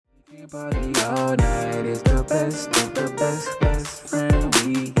party all night. It's the best of the best, best friend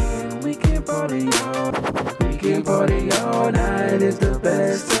weekend. We can party all night. It's the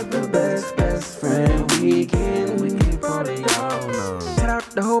best of the best, best friend weekend. We can party all night. Shout out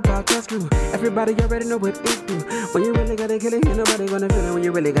the whole podcast crew. Everybody already know what it do. When you really gotta kill it, ain't nobody gonna feel it. When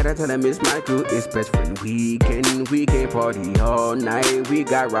you really gotta tell them it's my crew. It's best friend weekend. We can party all night. We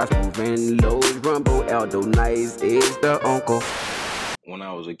got Ross moving, Lowe's, Rumble, Aldo, Nice is the uncle. When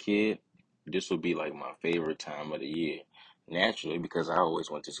I was a kid, this would be like my favorite time of the year. Naturally, because I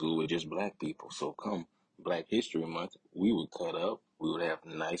always went to school with just black people. So come Black History Month, we would cut up. We would have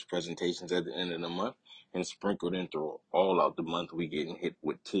nice presentations at the end of the month, and sprinkled in through all out the month, we getting hit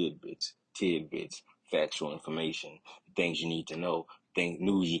with tidbits, factual information, things you need to know, things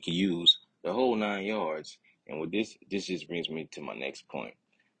news you can use, the whole 9 yards. And with this just brings me to my next point.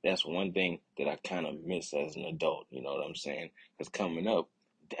 That's one thing that I kind of miss as an adult. You know what I'm saying? Because coming up,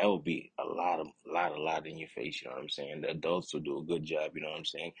 that would be a lot in your face. You know what I'm saying? The adults will do a good job. You know what I'm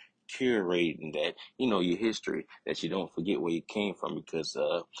saying? Curating that, your history, that you don't forget where you came from, because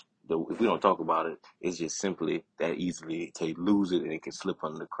if we don't talk about it, it's just simply that easily to lose it, and it can slip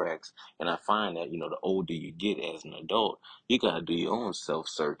under the cracks. And I find that, the older you get as an adult, you got to do your own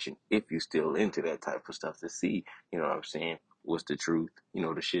self-searching if you're still into that type of stuff, to see, you know what I'm saying, what's the truth,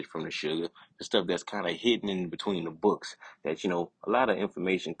 the shit from the sugar, the stuff that's kind of hidden in between the books, that, a lot of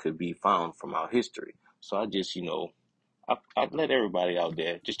information could be found from our history. So I just, I'd let everybody out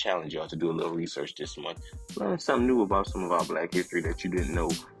there, just challenge y'all to do a little research this month. Learn something new about some of our black history that you didn't know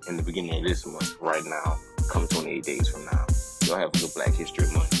in the beginning of this month, right now, come 28 days from now. Y'all have a good Black History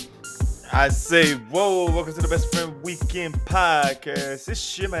Month. I say, whoa, welcome to the Best Friend Weekend Podcast.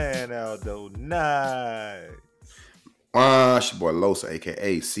 It's your man, Aldo. Nice. It's your boy Losa,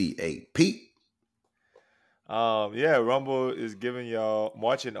 a.k.a. CAP. Rumble is giving y'all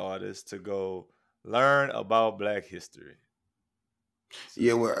marching artists to go learn about black history. So,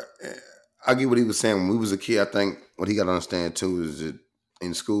 yeah, well, I get what he was saying. When we was a kid, I think what he got to understand too is that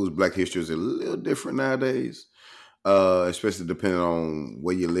in schools, black history is a little different nowadays, especially depending on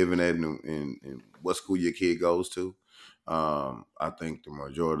where you're living at and what school your kid goes to. I think the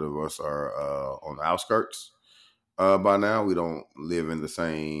majority of us are on the outskirts by now. We don't live in the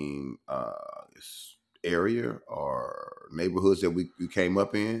same area or neighborhoods that we came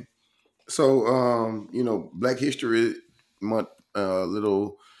up in. So, Black History Month,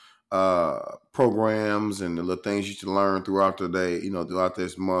 little programs and the little things you should learn throughout the day, throughout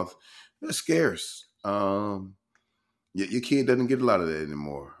this month, it's scarce. Your kid doesn't get a lot of that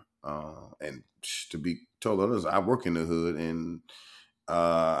anymore. And to be told honest, I work in the hood, and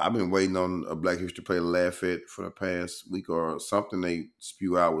I've been waiting on a Black History play to laugh at for the past week or something. They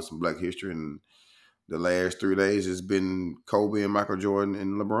spew out with some Black History, and the last 3 days has been Kobe and Michael Jordan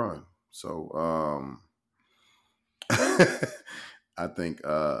and LeBron. So I think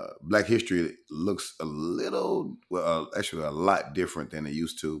Black History looks a lot different than it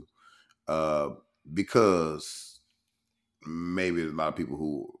used to, because maybe a lot of people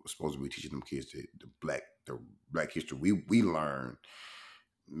who are supposed to be teaching them kids the Black History we learned,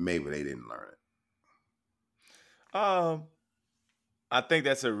 maybe they didn't learn it. I think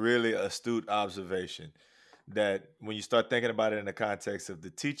that's a really astute observation, that when you start thinking about it in the context of the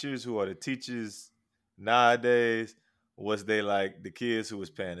teachers, who are the teachers nowadays, was they like the kids who was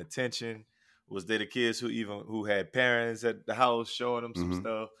paying attention? Was they the kids who had parents at the house showing them some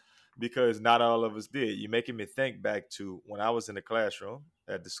stuff? Because not all of us did. You're making me think back to when I was in the classroom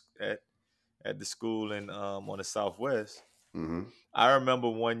at the school in on the Southwest. I remember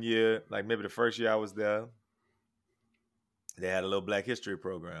one year, like maybe the first year I was there, they had a little Black History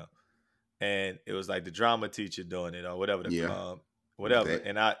program, and it was like the drama teacher doing it or whatever. Whatever.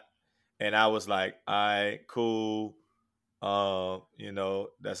 And I was like, all right, cool.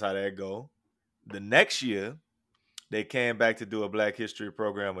 That's how that go. The next year, they came back to do a Black History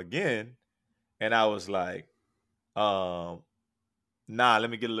program again, and I was like, nah, let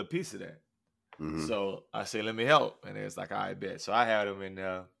me get a little piece of that. So I said, let me help. And it's like, all right, bet. So I had them in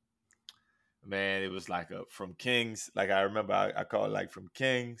there. Man, it was like from Kings. Like I remember I called it like from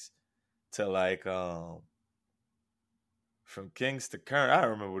Kings to like from Kings to current. I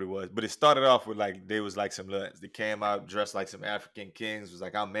don't remember what it was, but it started off with like they was like they came out dressed like some African kings. It was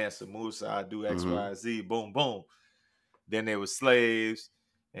like, I'm Mansa Musa, I do X, Y, Z, boom, boom. Then they were slaves,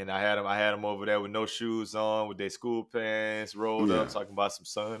 and I had them over there with no shoes on, with their school pants rolled up, talking about some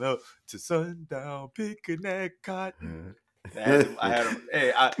sun up to sundown, picking that cotton. I had them.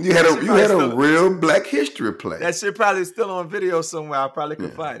 Hey, you had a real Black History play. That shit probably still on video somewhere. I probably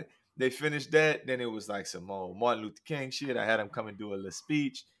could find it. They finished that. Then it was like some more Martin Luther King shit. I had them come and do a little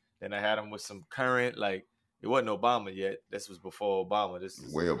speech. Then I had them with some current, like it wasn't Obama yet. This was before Obama. This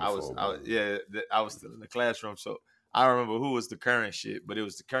is Well before I was Obama. yeah, I was still in the classroom, so I don't remember who was the current shit, but it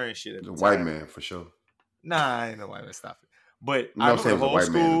was the current shit at The the white time. man for sure. Nah, I ain't no white man. Stop it. But You I know what I'm remember saying? the It was a whole white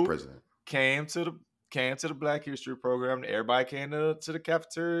man as school president. came to the Black History program. And everybody came to the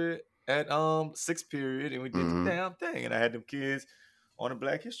cafeteria at sixth period, and we did the Mm-hmm. damn thing. And I had them kids on the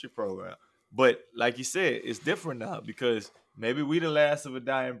Black History program. But like you said, it's different now because maybe we the last of a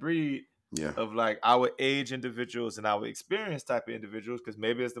dying breed Yeah. of like our age individuals and our experience type of individuals. Because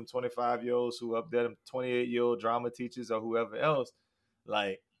maybe it's them 25-year-olds who up there, them 28-year-old drama teachers or whoever else,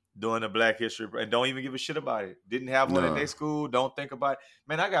 like doing the Black History and don't even give a shit about it. Didn't have one at No. their school. Don't think about it.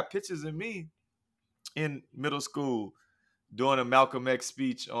 Man, I got pictures of me in middle school doing a Malcolm X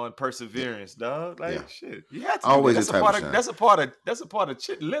speech on Yeah. perseverance, dog. Yeah. Like shit, you had to do that. Always the type of shine. That's a part of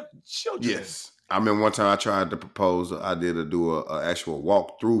children. Yes. I remember one time I tried to propose. I did do a actual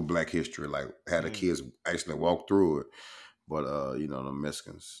walk through Black History, like had the Mm, kids actually walk through it. But the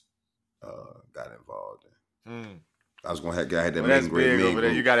Mexicans got involved. mm. I was gonna have I had that Well, meet that's and greet big men over there.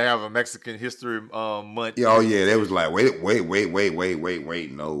 You group. got to have a Mexican history month Yeah, oh yeah, they was presentation. like,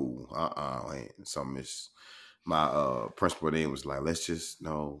 wait, no, something is. My principal then was like, let's just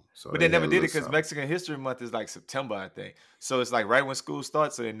no. So But they they had never a did it little because something. Mexican History Month is like September, I think. So it's like right when school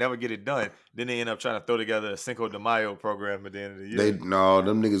starts, so they never get it done. Then they end up trying to throw together a Cinco de Mayo program at the end of the They year. no,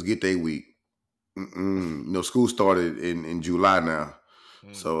 them niggas get their week. School started in July now.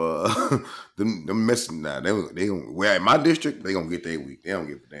 Mm, So them messing now. They gonna where in my district they gonna get their week. They don't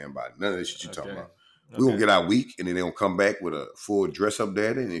give a damn about none of this shit you talking okay. about. We gonna Okay. get our week and then they gonna come back with a full dress up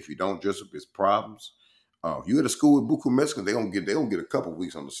daddy. And if you don't dress up, it's problems. If you at a school with Buku Mexicans, they gonna get a couple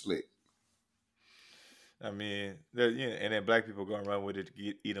weeks on the slick. I mean, yeah, and then black people gonna run with it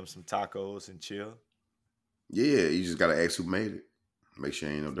to eat them some tacos and chill. Yeah, you just gotta ask who made it. Make sure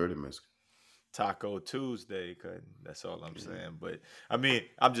ain't no dirty Mexican. Taco Tuesday, cause that's all I'm Yeah. saying. But I mean,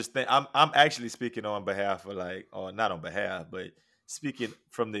 I'm actually speaking on behalf of like, or not on behalf, but speaking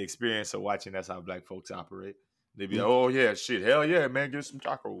from the experience of watching. That's how black folks operate. They be Yeah. like, oh yeah, shit, hell yeah, man, get some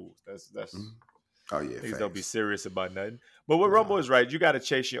tacos. That's Mhm. Oh yeah, niggas don't be facts. serious about nothing. But what Rumble Nah. is right, you got to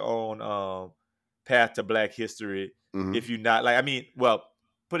chase your own path to Black history. Mm-hmm. If you not like, I mean, well,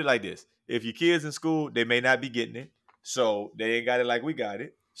 put it like this: if your kids in school, they may not be getting it, so they ain't got it like we got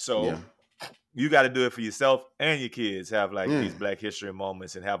it. Yeah. So you got to do it for yourself and your kids. Have like Yeah. these Black history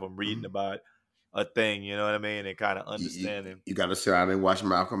moments and have them reading Mhm. about a thing. You know what I mean? And kind of You, understanding. you got to sit down and watch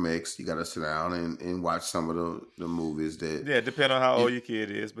Malcolm X. You got to sit down and watch some of the movies that. Yeah, depending on how You, old your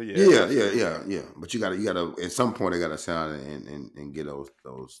kid is, but yeah, yeah, yeah, absolutely. yeah, yeah. But you gotta. At some point, they gotta sit down and get those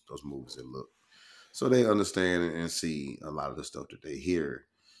movies and look, so they understand and see a lot of the stuff that they hear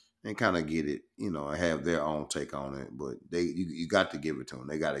and kind of get it, and have their own take on it. But you got to give it to them.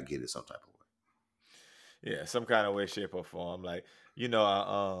 They got to get it some type of Yeah, some kind of way, shape, or form. Like,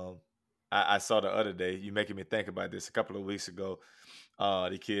 I saw the other day, you making me think about this a couple of weeks ago.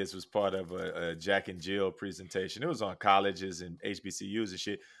 The kids was part of a Jack and Jill presentation. It was on colleges and HBCUs and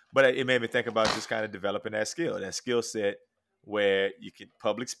shit. But it made me think about just kind of developing that skill set where you can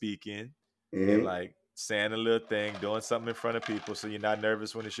public speaking and way. like saying a little thing, doing something in front of people so you're not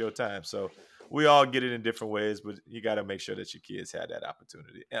nervous when it's your time. So we all get it in different ways, but you got to make sure that your kids have that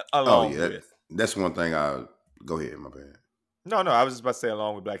opportunity Oh along yeah, with. that's one thing. I go ahead, my bad. No, I was just about to say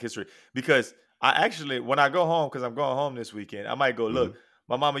along with Black History because I actually, when I go home, because I'm going home this weekend, I might go Mm-hmm. look.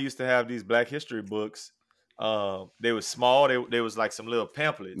 My mama used to have these Black History books. They was small. They was like some little The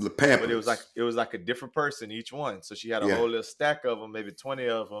pamphlets, but pamphlets. it was like a different person each one. So she had a Yeah, whole little stack of them, maybe 20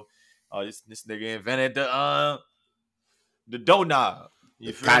 of them. Oh, this nigga invented the doorknob. the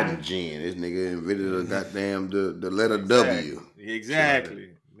You feel me? cotton gin. This nigga invented a goddamn the letter Exactly. W. Shit like that. Exactly.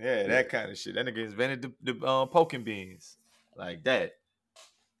 Yeah, Yeah. that kind of shit. That nigga invented the poking beans like that.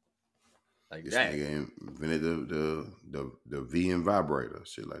 Like This that. nigga invented the V and vibrator,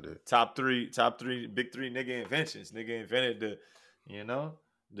 shit like that. Top three, big three nigga inventions. Nigga invented you know,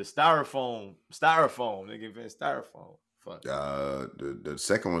 the styrofoam. Nigga invented styrofoam. Fuck. The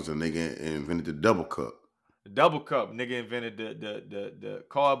second one's a nigga invented the double cup. The double cup. Nigga invented the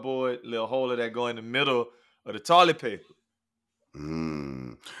cardboard little holder that go in the middle of the toilet paper.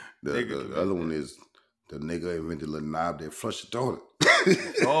 Mm. Nigga The other invented one that. is the nigga invented the knob that flush the toilet.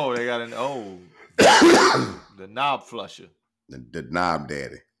 Oh, they got the knob flusher. the knob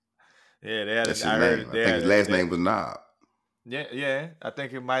daddy. Yeah, they had That's his I heard name. it. I think his last They, name was Knob. yeah. I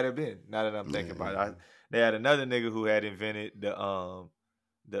think it might have been. Now that I'm thinking about it, Yeah. they had another nigga who had invented the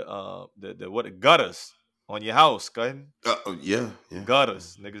what the gutters on your house, cuz. Yeah.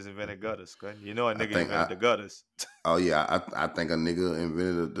 Gutters. Niggas invented gutters, cuz. You know a I nigga think invented the gutters. Oh yeah, I think a nigga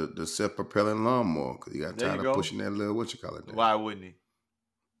invented the self-propelling lawnmower because he got There you tired of go. pushing that little what you call it down. Why wouldn't he?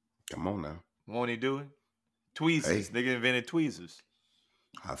 Come on now. Won't he do it? Tweezers. Hey, Nigga invented tweezers.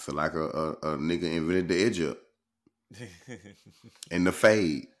 I feel like a nigga invented the edge up and the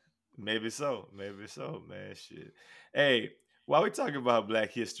fade. Maybe so, man. Shit. Hey, while we talking about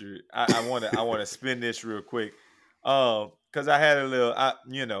Black history, I wanna spin this real quick. Cause I had a little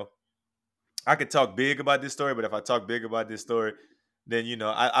I could talk big about this story, but if I talk big about this story, then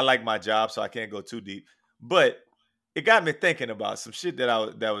I like my job, so I can't go too deep. But it got me thinking about some shit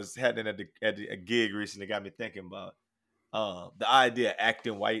that was happening at a gig recently. Got me thinking about the idea of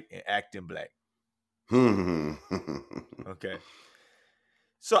acting white and acting black. Okay.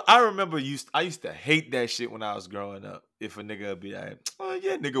 So I remember I used to hate that shit when I was growing up. If a nigga would be like, "Oh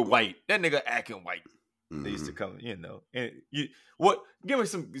yeah, nigga white, that nigga acting white." They used to come, and give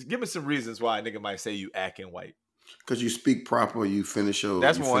me some reasons why a nigga might say you acting white. Because you speak proper, you finish your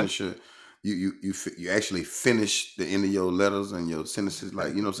That's you one. finish your you actually finish the end of your letters and your sentences, like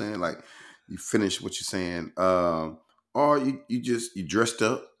you know what I'm saying, like you finish what you're saying. Or you dressed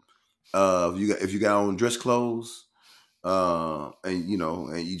up. If you got on dress clothes, and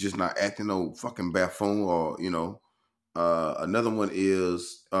you just not acting no fucking buffoon, or another one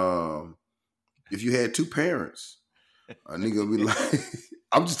is if you had two parents, a nigga be like,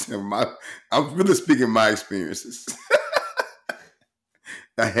 I'm really speaking my experiences.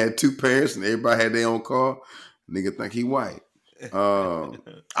 I had two parents and everybody had their own car. Nigga think he white. I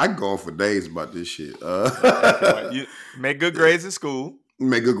can go on for days about this shit. You make good grades in school.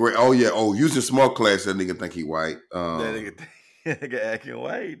 Make good grade. Oh yeah. Oh, using smart class, that nigga think he white. That nigga acting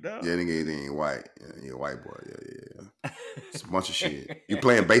white, dog. Yeah, nigga ain't white. Yeah, he a white boy. Yeah. It's a bunch of shit. You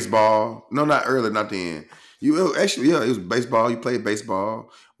playing baseball? No, not early, not then. Actually, it was baseball. You played baseball.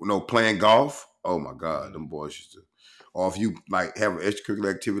 Playing golf. Oh my God, them boys used to. Or if you like have an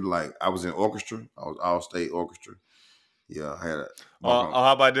extracurricular activity, like I was in orchestra. I was all state orchestra. Yeah, I had a.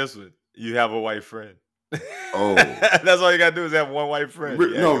 How about this one? You have a white friend. Oh, that's all you gotta do is have one white friend.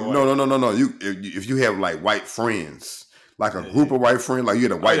 No. If you have like white friends, like a group of white friends, like you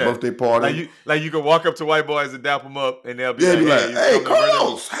had a white birthday party, like you can walk up to white boys and dap them up, and they'll be "Hey,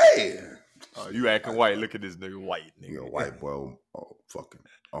 Carlos, hey." Oh, you acting white? Look at this nigga white. Nigga. You a white boy, fucking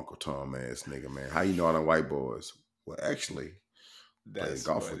Uncle Tom ass nigga, man. How you know all them white boys? Well, actually, played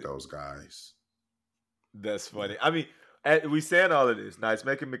golf with those guys. That's funny. I mean, we saying all of this. Now it's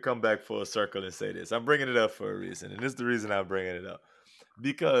making me come back full circle and say this. I'm bringing it up for a reason, and this is the reason I'm bringing it up,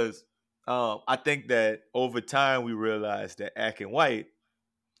 because I think that over time we realized that acting white,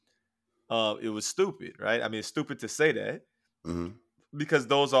 it was stupid, right? I mean, it's stupid to say that, because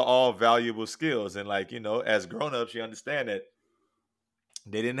those are all valuable skills, and as grown-ups, you understand that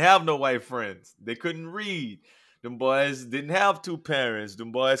they didn't have no white friends. They couldn't read. Them boys didn't have two parents.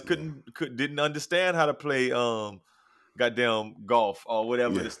 Them boys didn't understand how to play goddamn golf or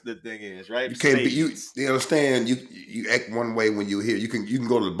whatever the thing is, right? You can't be you understand you act one way when you're here. You can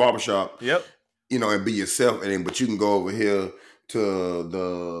go to the barbershop, yep, and be yourself, but you can go over here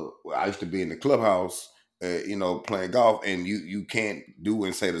to I used to be in the clubhouse, playing golf, and you can't do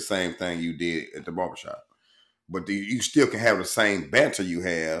and say the same thing you did at the barbershop. But you still can have the same banter you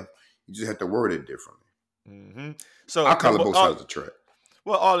have. You just have to word it differently. Mm-hmm. So I call it both sides of the track.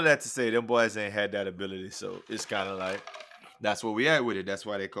 Well, all of that to say, them boys ain't had that ability, so it's kind of like that's where we at with it. That's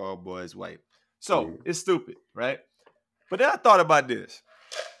why they call boys white. So it's stupid, right? But then I thought about this.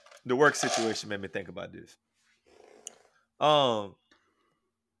 The work situation made me think about this. How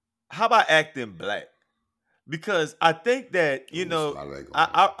about acting black? Because I think that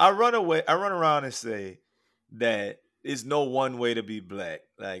I run around and say that there's no one way to be black.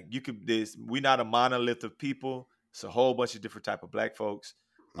 Like we're not a monolith of people. It's a whole bunch of different type of black folks.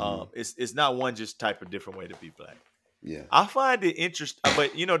 It's not one just type of different way to be black. Yeah, I find it interesting,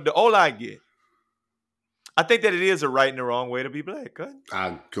 but the older I get, I think that it is a right and a wrong way to be black. Huh?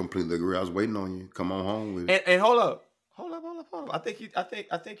 I completely agree. I was waiting on you. Come on home with it. And hold up. I think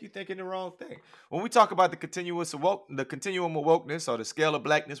you're thinking the wrong thing. When we talk about the continuum of wokeness or the scale of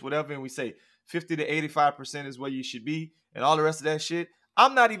blackness, whatever, and we say 50 to 85% is where you should be, and all the rest of that shit,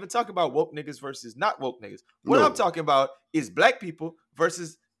 I'm not even talking about woke niggas versus not woke niggas. What I'm talking about is black people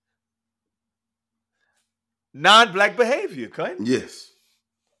versus non-black behavior, okay? Yes.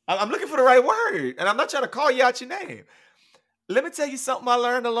 I'm looking for the right word, and I'm not trying to call you out your name. Let me tell you something I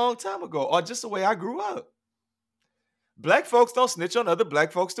learned a long time ago, or just the way I grew up. Black folks don't snitch on other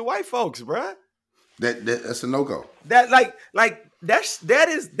black folks to white folks, bruh. That's a no-go. That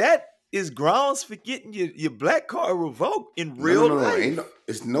is grounds for getting your black card revoked in No, no, real no, no. Ain't life. no.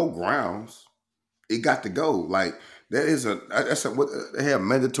 It's no grounds. It got to go. Like there is a. That's a. What they have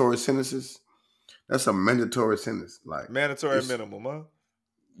mandatory sentences. That's a mandatory sentence. Like Mandatory it's minimum, huh?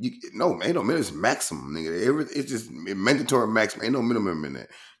 no, ain't no minimum. It's maximum, nigga. It's just mandatory maximum. Ain't no minimum in that,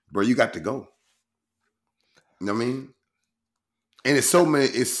 bro. You got to go. You know what I mean? And it's so many.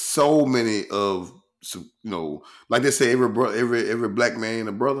 It's so many of like they say, every brother, every black man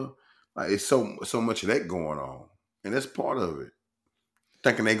a brother. Like it's so much of that going on, and that's part of it.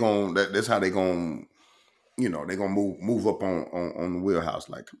 Thinking they going that's how they going they gonna move up on the wheelhouse.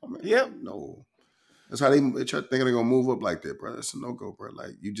 Like, come on, man, Yep. like, no. That's how they try thinking they're gonna move up like that, bro. That's a no go, bro.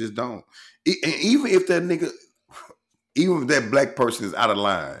 Like you just don't. And even if that nigga, even if that black person is out of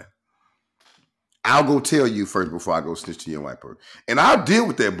line, I'll go tell you first before I go snitch to your white person, and I'll deal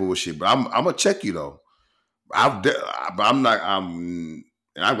with that bullshit. But I'm gonna check you though. But I'm not.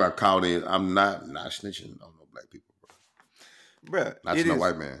 And I got called in. I'm not snitching on no black people, bro. Bruh, Not it to no is,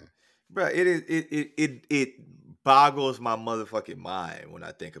 white man. bruh, it boggles my motherfucking mind when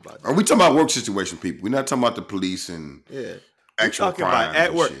I think about Are that. we talking about work situation, people? We're not talking about the police and Yeah. We actual talking about crimes at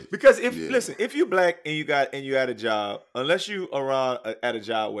and work. shit. Because Yeah. listen, if you black and you at a job, unless you around at a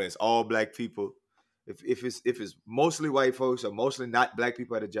job where it's all black people, if it's mostly white folks or mostly not black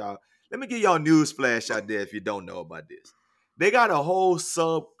people at a job, let me give y'all a news flash out there if you don't know about this. They got a whole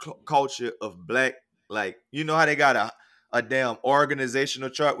subculture of black, like, you know how they got a damn organizational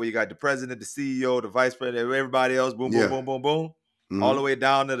chart where you got the president, the CEO, the vice president, everybody else, boom, boom, Yeah. boom, boom, boom, all the Mm-hmm. way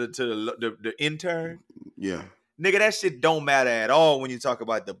down to the intern. Yeah. Nigga, that shit don't matter at all when you talk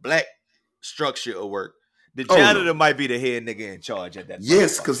about the black structure of work. The Oh no. janitor might be the head nigga in charge at that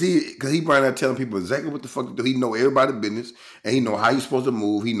Yes, motherfucker. because he brought out telling people exactly what the fuck to do. He know everybody's business, and he know how you supposed to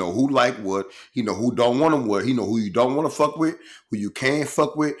move. He know who like what. He know who don't want him what. He know who you don't want to fuck with, who you can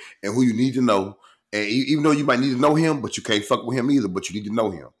fuck with, and who you need to know. And even though you might need to know him, but you can't fuck with him either. But you need to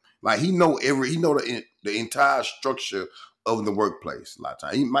know him. Like he know the entire structure of the workplace. A lot of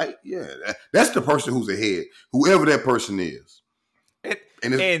times he might, yeah. That's the person who's ahead, whoever that person is, And,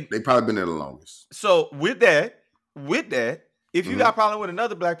 and and they probably been there the longest. so with that, if you got Mm-hmm. a problem with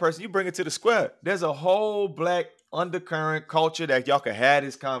another black person, you bring it to the square. There's a whole black undercurrent culture that y'all can have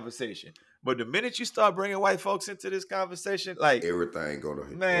this conversation. But the minute you start bringing white folks into this conversation, like, Everything go to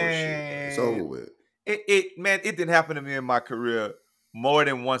shit. It's over man, with. it didn't happen to me in my career more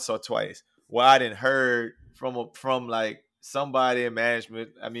than once or twice where I didn't heard from like somebody in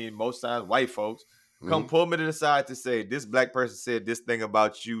management. I mean, most times white folks come Mm-hmm. pull me to the side to say this black person said this thing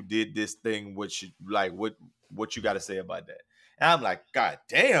about you, did this thing, which like what you got to say about that? And I'm like, God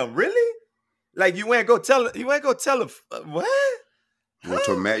damn, really? Like you ain't go tell what? You gonna tell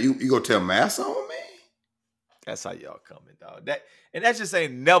Huh? You gonna tell Massa on me? That's how y'all coming, dog. That just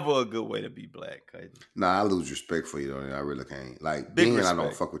ain't never a good way to be black. Nah, I lose respect for you though. I really can't. Like Big then I don't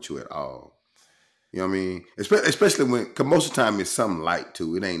respect. fuck with you at all. You know what I mean? Especially when, cause most of the time it's something light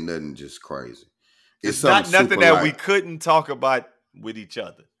too. It ain't nothing just crazy. It's It's something not nothing super that we light. couldn't talk about with each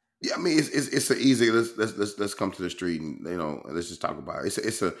other. Yeah, I mean it's a easy. Let's come to the street and let's just talk about it.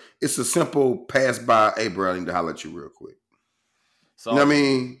 It's a simple pass by. Hey, bro, I need to holler at you real quick. It's You know all what I good.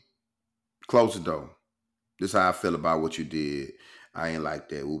 mean? Close the door. This is how I feel about what you did. I ain't like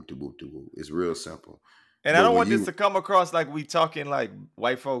that. Whoop de whoop de whoop. It's real simple. And I But don't when want this you to come across like we talking like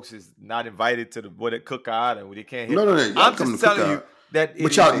white folks is not invited to the what it cookout and they can't hit. no, y'all I'm come just to telling you cookout. that it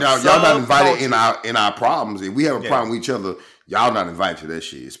But is y'all a y'all not invited subculture. in our problems. If we have a Yeah. problem with each other, y'all not invited to that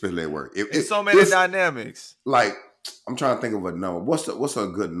shit, especially at work. It's so many dynamics. Like I'm trying to think of a number. What's a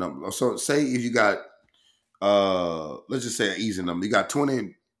good number? So say if you got let's just say an easy number. You got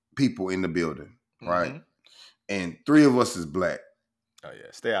 20 people in the building, right? Mm-hmm. And 3 of us is black. Oh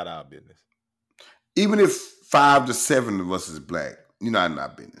yeah, stay out of our business. Even if 5 to 7 of us is black, you're not in our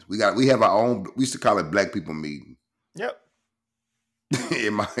business. We have our own. We used to call it Black People Meeting Yep.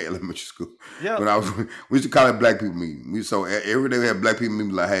 in my elementary school. Yep. We used to call it Black People Meeting. So every day we have Black People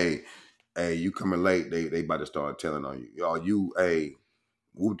Meeting. Like, hey, you coming late? They about to start telling on you. Y'all, hey,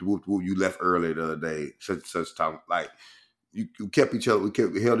 whoop whoop whoop. You left early the other day. Such talk. Like you kept each other.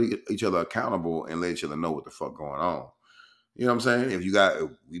 We held each other accountable and let each other know what the fuck going on. You know what I'm saying? If you got,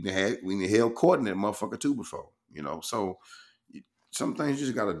 we held court in that motherfucker too before. So some things you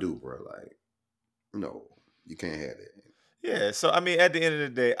just gotta do, bro. Like, you can't have that. Yeah. So I mean, at the end of the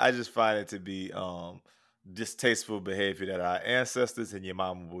day, I just find it to be distasteful behavior that our ancestors and your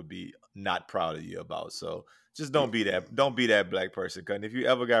mama would be not proud of you about. So just don't be that black person. Cause if you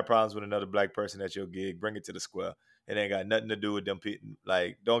ever got problems with another black person at your gig, bring it to the square. It ain't got nothing to do with them people.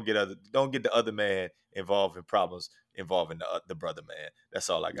 Like, don't get the other man involved in problems involving the brother man. That's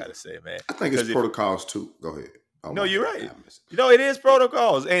all I gotta say, man. I think it's protocols too. Go ahead. Oh, no, my you're bad. right. It is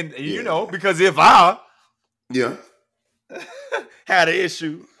protocols, and Yeah. because if I Yeah. had an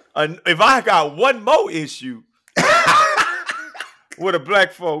issue, if I got one more issue with the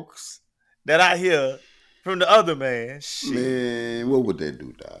black folks that I hear from the other man, shit. Man, what would that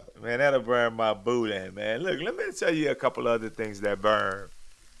do, dog? Man, that'll burn my boudin, man. Look, let me tell you a couple other things that burn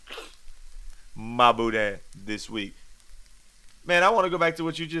my boudin this week. Man, I want to go back to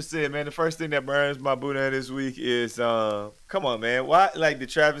what you just said, man. The first thing that burns my boudin this week is, come on, man. Why, like the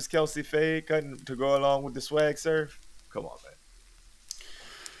Travis Kelce fade cutting to go along with the swag surf? Come on, man.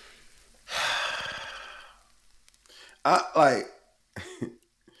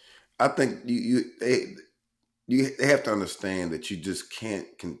 I think they have to understand that you just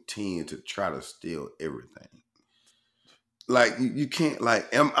can't continue to try to steal everything. Like you can't. Like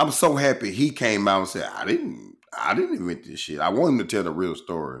I'm so happy he came out and said I didn't invent this shit. I want him to tell the real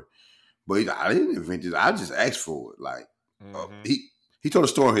story, but I didn't invent this. I just asked for it. Like he told a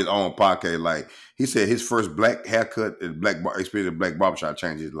story on his own podcast. Like he said his first black haircut and experience at black barbershop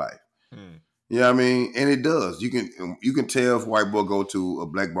changed his life. You know what I mean? And it does. You can tell if a white boy go to a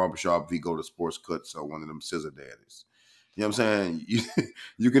black barbershop if he go to Sports Cuts or one of them scissor daddies. You know what I'm saying?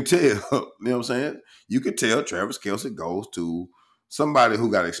 You can tell. You know what I'm saying? You can tell Travis Kelce goes to somebody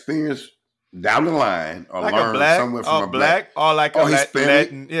who got experience down the line or like learned somewhere from a black or like a Hispanic,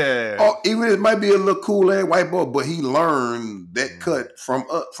 Latin, yeah. Or even it might be a little cool ass white boy, but he learned that cut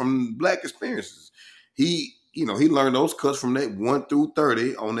from black experiences. He learned those cuts from that 1 through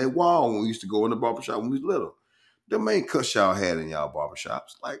 30 on that wall when we used to go in the barbershop when we was little. Them ain't cuts y'all had in y'all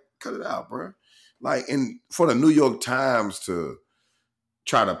barbershops. Like, cut it out, bro. Like, and for the New York Times to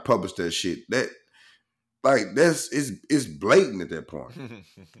try to publish that shit, it's blatant at that point.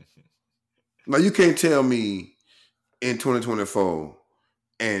 Now you can't tell me in 2024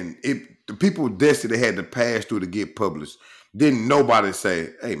 and the people destined they had to pass through to get published, didn't nobody say,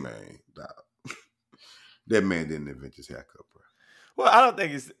 hey man, that man didn't invent this haircut, bro. Well, I don't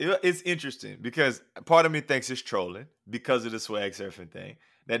think it's interesting because part of me thinks it's trolling because of the swag surfing thing.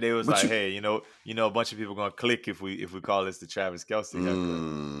 That they was hey, a bunch of people gonna click if we call this the Travis Kelce haircut.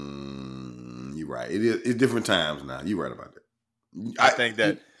 You're right. It's different times now. You're right about that.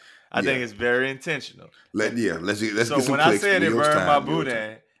 I think it's very intentional. Let's get some when clicks. I said it burned my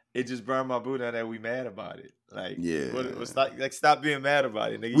boudin, it just burned my boudin that we mad about it. Like, stop being mad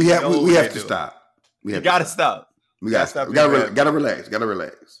about it. Nigga. We have to stop. You gotta stop. We gotta relax. Gotta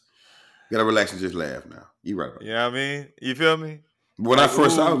relax and just laugh now. You right about that. You know what I mean? You feel me? When I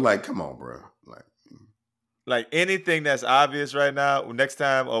first saw it, I was like, come on, bro. Like anything that's obvious right now, next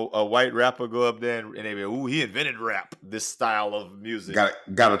time a white rapper go up there and they be, ooh, he invented rap, this style of music.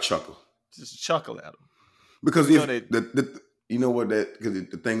 Gotta chuckle. Just chuckle at him. Because because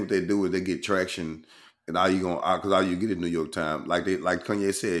the thing what they do is they get traction, and all you get is New York Times. Like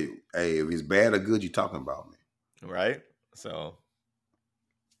Kanye said, hey, if it's bad or good, you talking about me. Right? So,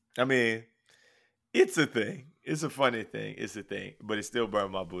 I mean, it's a thing. It's a funny thing. It's a thing. But it still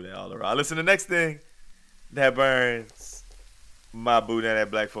burned my boudin all around. Listen, the next thing that burns my boudin that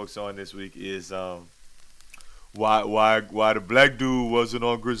black folks on this week is why the black dude wasn't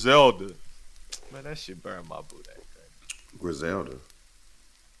on Griselda. Man, that shit burned my boudin. Griselda.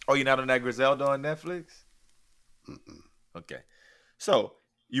 Oh, you're not on that Griselda on Netflix? Mm-mm. Okay. So,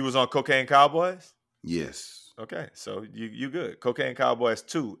 you was on Cocaine Cowboys? Yes. Okay, so you good. Cocaine Cowboys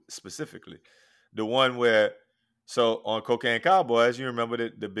 2 specifically. The one where, so on Cocaine Cowboys, you remember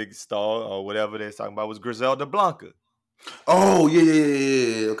the big star or whatever they're talking about was Griselda Blanca. Oh,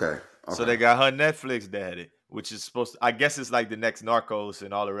 yeah. Okay. So they got her Netflix daddy, which is supposed to, I guess it's like the next Narcos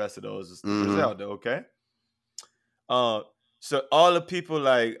and all the rest of those is Griselda, okay? So all the people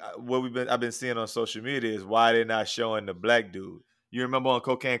like what I've been seeing on social media is why they're not showing the black dude. You remember on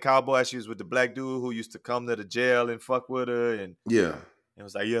Cocaine Cowboy, she was with the black dude who used to come to the jail and fuck with her, and it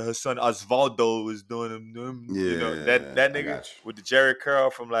was like, yeah, her son Osvaldo was doing them. Yeah, that nigga with the Jerry curl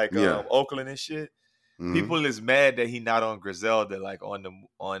from like Oakland and shit. Mm-hmm. People is mad that he not on Griselda like on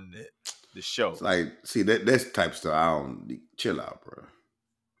the show. It's like, see that's type of stuff. I don't chill out, bro.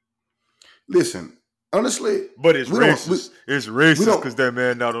 Listen, honestly, but it's racist. It's racist because that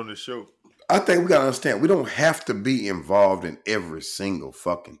man not on the show. I think we gotta understand we don't have to be involved in every single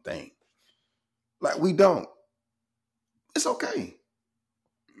fucking thing. Like we don't. It's okay.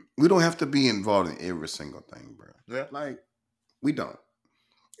 We don't have to be involved in every single thing, bro. Yeah. Like we don't,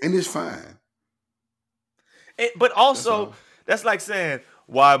 and it's fine. But also, That's like saying,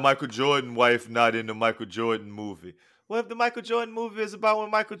 why Michael Jordan wife not in the Michael Jordan movie? Well, if the Michael Jordan movie is about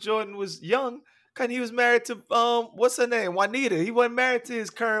when Michael Jordan was young, because he was married to what's her name? Juanita. He wasn't married to his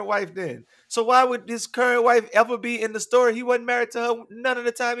current wife then. So why would his current wife ever be in the story? He wasn't married to her none of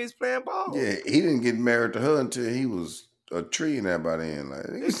the time he was playing ball. Yeah, he didn't get married to her until he was a tree and that by then. Like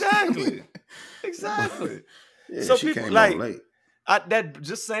Exactly. Exactly. Yeah, So she people came like on late. that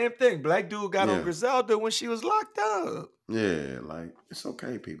just same thing. Black dude got on Yeah. Griselda when she was locked up. Yeah, like it's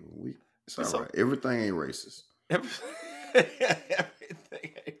okay, people. It's all It's right. Everything ain't racist. Everything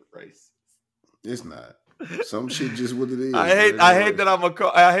ain't racist. It's not. Some shit just what it is. I hate that I'm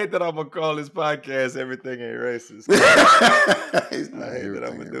gonna call this podcast "Everything Ain't Racist." It's not I hate that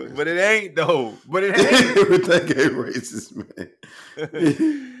I'm everything gonna ain't do it, racist. but it ain't though. But it ain't. Everything ain't racist,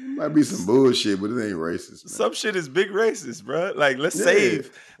 man. Might be some bullshit, but it ain't racist, man. Some shit is big racist, bro. Like let's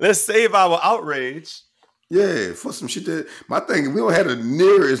Yeah. save our outrage. Yeah, for some shit that my thing, we don't have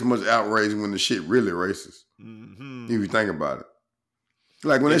near as much outrage when the shit really racist. Mm-hmm. If you think about it.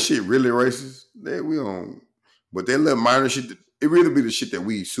 Like when that shit really racist, we don't. But that little minor shit, it really be the shit that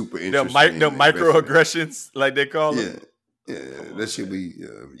we super interested in. The microaggressions, like they call them. Yeah, that shit be.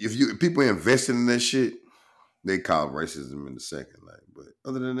 If people invested in that shit, they call it racism in a second. Like, but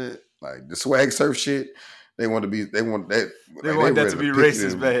other than that, like the swag surf shit, they want that. They like, want that to be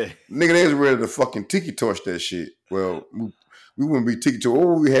racist, man. Nigga, they was ready to fucking tiki torch that shit. Well, we wouldn't be tiki torch.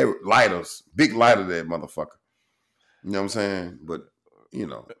 Oh, we have lighters, big lighter that motherfucker. You know what I'm saying? But you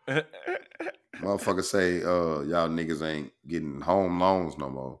know, motherfuckers say, y'all niggas ain't getting home loans no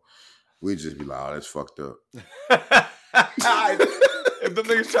more. We just be like, oh, that's fucked up. If the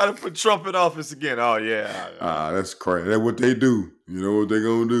niggas try to put Trump in office again, oh yeah. That's crazy. That's what they do. You know what they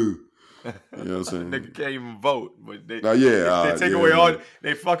gonna do. You know what I'm saying? Nigga can't even vote, but they take away all.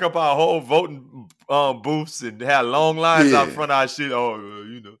 They fuck up our whole voting booths and have long lines out front of our shit. Oh,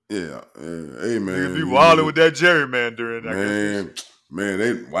 you know. Yeah. Hey man, niggas be wilding with that gerrymandering.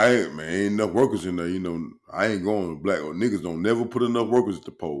 Ain't enough workers in there. You know, I ain't going to black niggas don't never put enough workers at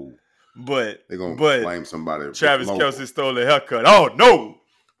the poll. But they gonna blame somebody. Travis Kelce stole a haircut. Oh no!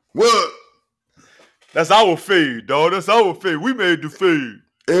 What? That's our fade, dog. That's our fade. We made the fade.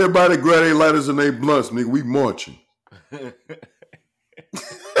 Everybody grab their lighters and their blunts, nigga. We marching.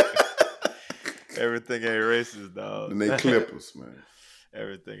 Everything ain't racist, dog. And they clippers, man.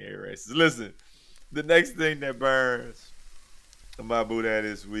 Everything ain't racist. Listen, the next thing that burns my Boudin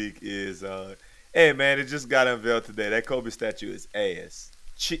this week is, hey man, it just got unveiled today. That Kobe statue is ass.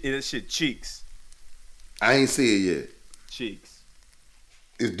 That shit cheeks. I ain't see it yet. Cheeks.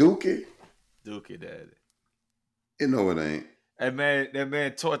 It's Dookie? Dookie, daddy. You know it ain't. That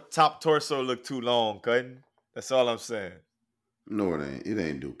man top torso look too long, cutting. That's all I'm saying. No, it ain't. It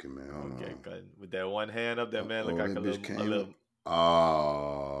ain't Dookie, man. Okay, cutting. With that one hand up, that man look like a little.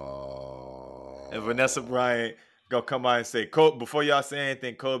 And Vanessa Bryant gonna come out and say, before y'all say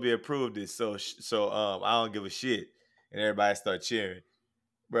anything, Kobe approved it. So I don't give a shit, and everybody start cheering.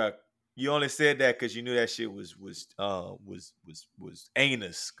 Bruh, you only said that because you knew that shit was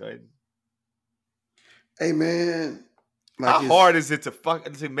anus. Cutting. Hey man. Like how hard is it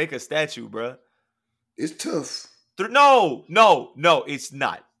to make a statue, bro? It's tough. No, it's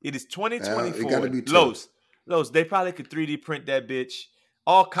not. It is 2024. It gotta be tough. Los, they probably could 3D print that bitch.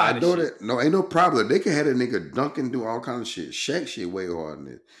 All kind of shit. That. No, ain't no problem. They can have a nigga dunking, do all kind of shit. Shaq shit way harder than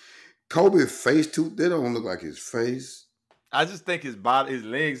it. Kobe face too. They don't look like his face. I just think his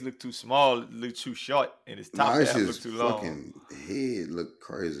legs look too small, look too short, and his top half look too long. Fucking head look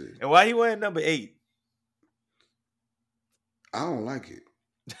crazy. And why he wearing number 8? I don't like it.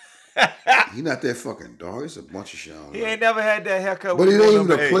 He not that fucking dark. It's a bunch of shit. He ain't never had that haircut. But it ain't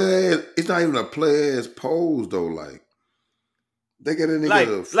even a player. It's not even a player's pose though. Like they get a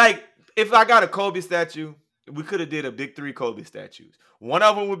nigga. Like if I got a Kobe statue, we could have did a big 3 Kobe statues. One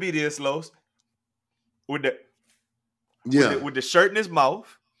of them would be this, Los, with the shirt in his mouth.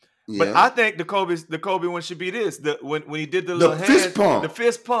 Yeah. But I think the Kobe one should be this. When he did the little fist pump. The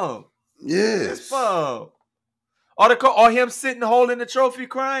fist pump. Yes. Fist pump. Or him sitting holding the trophy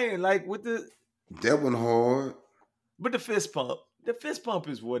crying like with the. That one hard. But the fist pump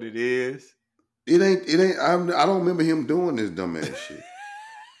is what it is. It ain't. I don't remember him doing this dumbass shit.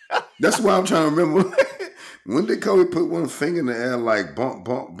 That's why I'm trying to remember. When did Kobe put one finger in the air like bump,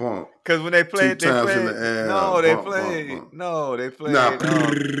 bump, bump? Because when they played, two times in the air. No, they played. Nah,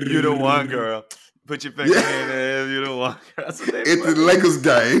 you the one, girl. Put your finger in there. You the one. That's what they it's the Lakers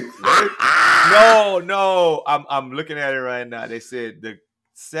game. No. I'm looking at it right now. They said the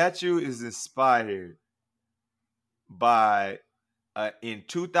statue is inspired by in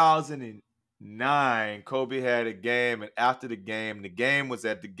 2000 and 9, Kobe had a game, and after the game was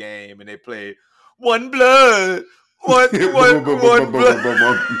at the game, and they played One Blood, one blood.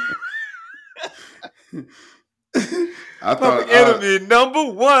 I Public thought. Enemy number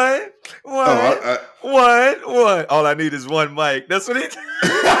one, one, Oh, one. All I need is one mic. That's what he.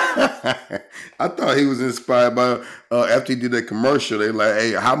 I thought he was inspired by after he did that commercial. They like,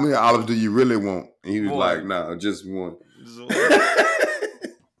 hey, how many olives do you really want? And he was like, One. nah, just one. Just one.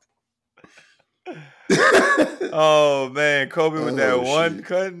 Oh man, Kobe with that one shit.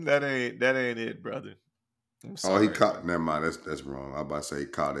 cutting. That ain't it, brother. I'm Oh, he sorry, caught. man. Never mind. That's wrong. I about to say he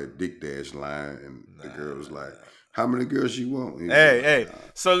caught that dick dash line, and the girl was like, Nah. "How many girls you want?" He was Hey, like, hey. nah.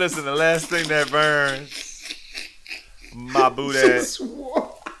 So listen, the last thing that burns my boudin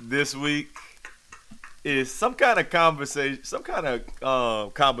this week is some kind of conversation, some kind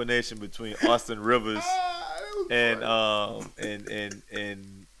of combination between Austin Rivers and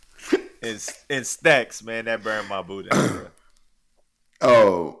and Stacks, man. That burned my boudin,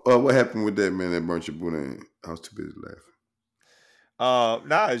 bro. What happened with that man that burnt your boudin? I was too busy laughing.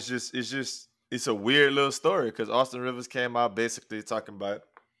 Nah, it's a weird little story because Austin Rivers came out basically talking about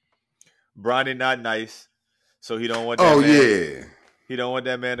Bronny not nice, so he don't want that Oh man. yeah. He don't want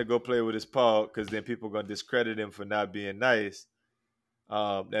that man to go play with his paw because then people are gonna discredit him for not being nice.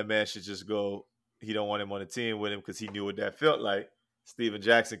 That man should just go. He don't want him on the team with him because he knew what that felt like. Steven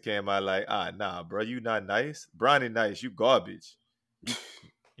Jackson came out like, nah, bro, you not nice. Bronny nice, you garbage.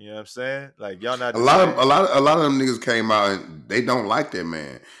 You know what I'm saying? Like y'all not A the lot same. of a lot of a lot of them niggas came out and they don't like that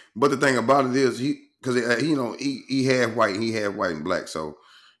man. But the thing about it is because he had white, and black, so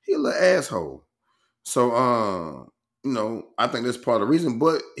he a little asshole. So I think that's part of the reason.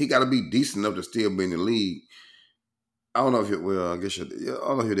 But he got to be decent enough to still be in the league. I don't know if it will. I guess I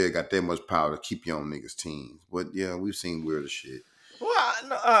don't know if they got that much power to keep you on niggas' teams. But yeah, we've seen weirder shit. Well,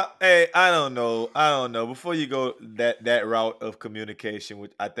 no, hey, I don't know. I don't know. Before you go that route of communication,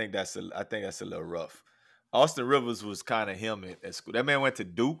 which I think that's a little rough. Austin Rivers was kind of him at school. That man went to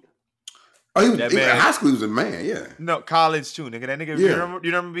Duke. Oh, That in man, high school he was a man. Yeah, no college too, nigga. That nigga, yeah.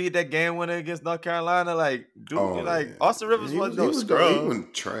 you remember he hit that game winner against North Carolina? Like Duke, Oh like yeah. Austin Rivers He wasn't was he no was he scrub.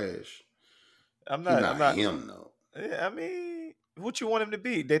 wasn't trash. I'm He not. not him though. Yeah, I mean, what you want him to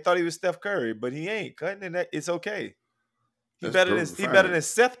be? They thought he was Steph Curry, but he ain't. Cutting and that it's okay. That's perfect He better fine. than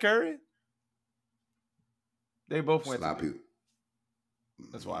Seth Curry. They both went to Sloppy. Duke.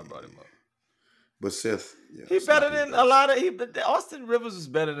 That's why I brought him up. But Seth, He better sloppy than a best. lot of Austin Rivers is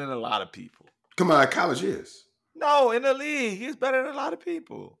better than a lot of people. Come on, college is. No, in the league, he's better than a lot of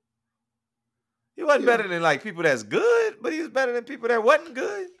people. He wasn't Yeah. better than like people that's good, but he was better than people that wasn't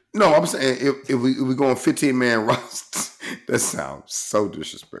good. No, I'm saying if we go on 15-man rosters, that sounds so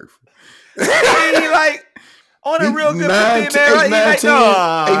disrespectful. I mean, he like on a He real good 9, 15 man, 8, right? He 9, like 10, 8,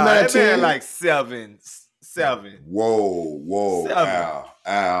 9, that man 10. like seven, Whoa, seven,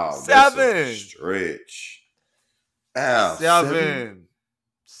 Al, that's a seven, stretch. Al, 7?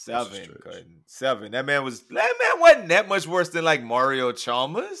 seven, That's a stretch. Cutting. 7. That man wasn't that much worse than like Mario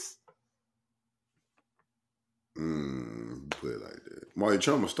Chalmers. Put it like that. Mario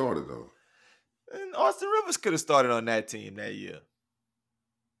Chalmers started though. And Austin Rivers could have started on that team that year.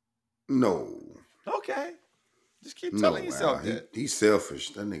 No. Okay. Just keep No, telling yourself Al. that. He's selfish.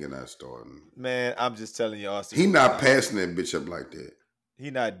 That nigga not starting. Man, I'm just telling you, Austin He Rivers not passing that bitch up like that. He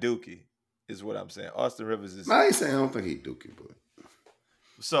not Dookie, is what I'm saying. Austin Rivers is. No, I ain't saying I don't think he dookie, but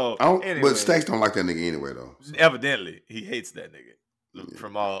So anyway, but Stacks don't like that nigga anyway though. So. Evidently, he hates that nigga. Yeah.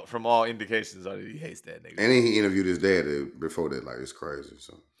 From all indications on it, he hates that nigga. And then he interviewed his dad before that. Like it's crazy.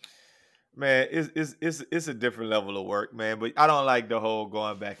 So Man, it's a different level of work, man. But I don't like the whole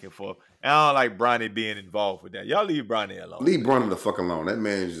going back and forth. And I don't like Bronny being involved with that. Y'all leave Bronny alone. leave Bronny the fuck alone. That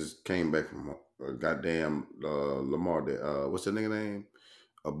man just came back from goddamn Lamar. What's that nigga name?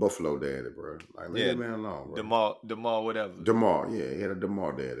 A Buffalo daddy, bro. Like leave that man alone, bro. DeMar, whatever. DeMar, yeah, he had a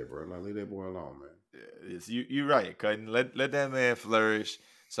DeMar daddy, bro. Like leave that boy alone, man. Yeah, you right, Cutting. Let that man flourish.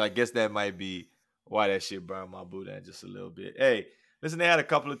 So I guess that might be why that shit burned my boudin just a little bit. Hey, listen, they had a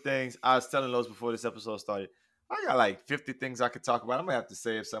couple of things. I was telling those before this episode started. I got like 50 things I could talk about. I'm gonna have to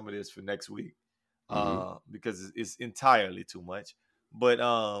save some of this for next week. Because it's entirely too much. But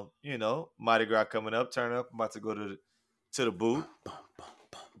Mardi Gras coming up, turn up. I'm about to go to the booth,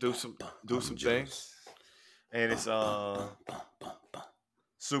 do some things, and it's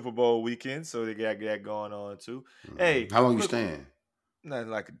Super Bowl weekend, so they got that going on too. Hey, how long you staying? Not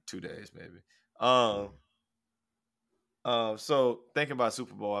like 2 days, maybe. So thinking about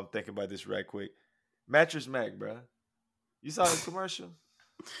Super Bowl, I'm thinking about this right quick. Mattress Mac, bro. You saw the commercial?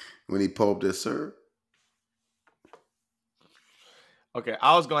 When he pulled up that syrup? Okay,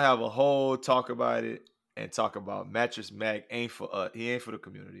 I was gonna have a whole talk about it and talk about Mattress Mac ain't for us. He ain't for the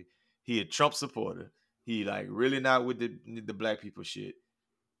community. He a Trump supporter. He like really not with the black people shit.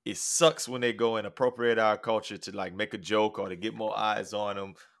 It sucks when they go and appropriate our culture to like make a joke or to get more eyes on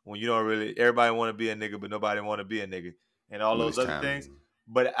them when you don't really everybody want to be a nigga but nobody want to be a nigga and all When those it's other things. time.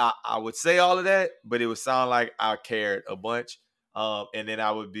 But I would say all of that, but it would sound like I cared a bunch. And then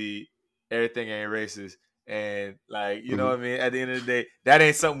I would be everything ain't racist and like you know what I mean. At the end of the day, that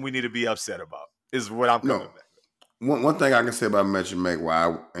ain't something we need to be upset about. Is what I'm coming No. back. One thing I can say about Metro Mac, why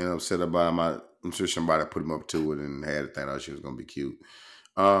I ain't upset about him, I'm sure somebody put him up to it and had a thing out she was gonna be cute.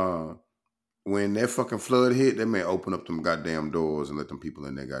 Uh, when that fucking flood hit, that man opened up them goddamn doors and let them people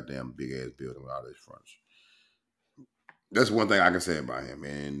in that goddamn big ass building with all this fronts. That's one thing I can say about him.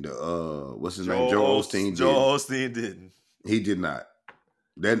 And what's his name? Joe Osteen didn't. Joel Osteen didn't. He did not.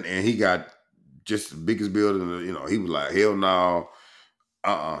 Then and he got just the biggest building. You know, he was like, hell no,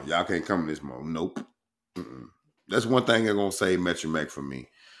 y'all can't come in this mode. Nope. Mm-mm. That's one thing they're gonna say Metro Mac for me.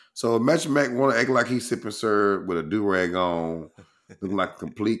 So if Metro Mac want to act like he's sipping syrup with a do rag on, looking like a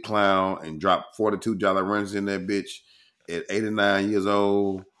complete clown, and drop $42 runs in that bitch at 89 years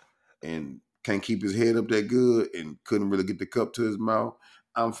old, and can't keep his head up that good, and couldn't really get the cup to his mouth,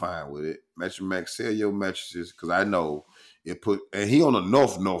 I'm fine with it. Metro Mac, sell your mattresses because I know it put, and he on the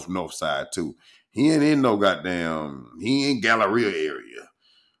north side too. He ain't in no goddamn, he ain't Galleria area.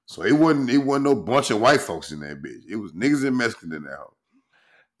 So it wasn't no bunch of white folks in that bitch. It was niggas and Mexicans in that house.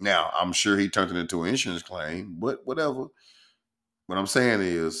 Now, I'm sure he turned it into an insurance claim, but whatever. What I'm saying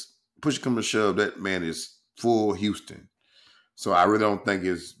is, push come to shove, that man is full Houston. So I really don't think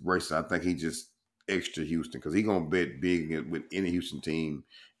it's racist. I think he just extra Houston because he gonna bet big with any Houston team,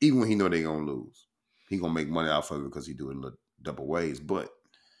 even when he know they gonna lose. He gonna make money off of it because he do it in double ways. But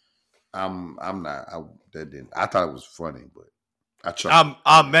I'm not. That didn't. I thought it was funny, but I chuckled.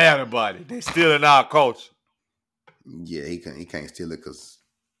 I'm mad about it. They stealing our culture. Yeah, he can't steal it because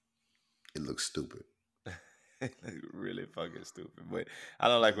it looks stupid. Really fucking stupid. But I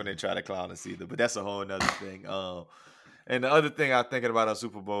don't like when they try to clown us either. But that's a whole nother thing. And the other thing I'm thinking about on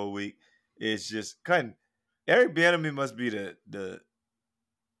Super Bowl week is just cutting. Eric Bieniemy must be the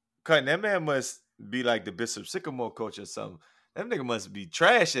cutting. That man must be like the Bishop Sycamore coach or something. That nigga must be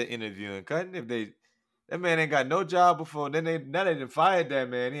trash at interviewing. Cutting if they that man ain't got no job before. Then now they done fired that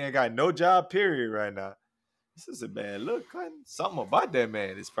man. He ain't got no job. Period. Right now. This is a bad look. Cutting something about that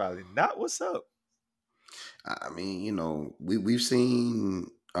man is probably not what's up. I mean, you know, we've seen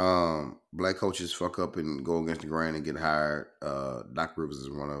black coaches fuck up and go against the grain and get hired. Doc Rivers is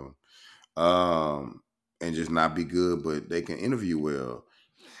one of them. And just not be good, but they can interview well.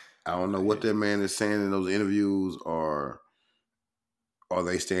 I don't know what that man is saying in those interviews, or are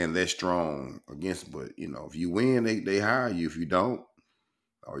they staying that strong against? But you know, if you win, they hire you. If you don't,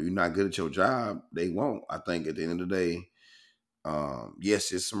 or you're not good at your job, they won't. I think at the end of the day,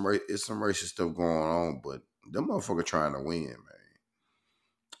 yes, it's some racist stuff going on, but them motherfucker trying to win, man.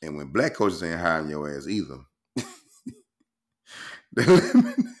 And when black coaches ain't hiring your ass either,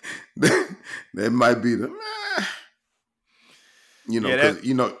 that might be the,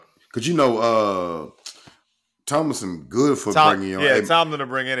 Thomason good for bringing your. Yeah, Tomlin to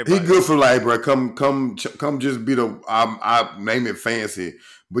bring anybody. He good for like, bro. Come, just be the. I name it fancy,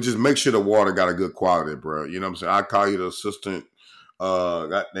 but just make sure the water got a good quality, bro. You know what I'm saying? I call you the assistant,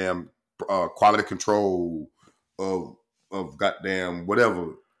 goddamn, quality control of goddamn whatever.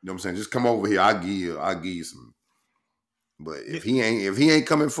 You know what I'm saying? Just come over here. I give you some. But if he ain't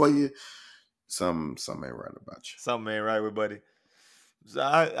coming for you, something ain't right about you. Something ain't right with buddy. So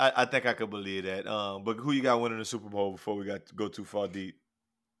I think I could believe that. But who you got winning the Super Bowl before we got to go too far deep?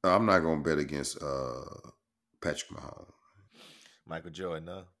 I'm not gonna bet against Patrick Mahomes. Michael Jordan,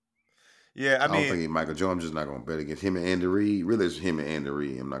 huh? Yeah, I don't think he's Michael Jordan. I'm just not gonna bet against him and Andy Reid. Really, it's him and Andy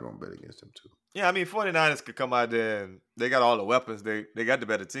Reid. I'm not gonna bet against them too. Yeah, I mean, 49ers could come out there and they got all the weapons. They got the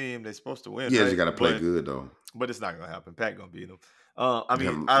better team. They're supposed to win. Yeah, right? you got to play good though. But it's not gonna happen. Pat gonna beat them. I mean,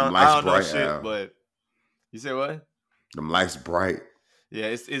 Them I don't know bright, shit. But you say what? Them lights bright. Yeah,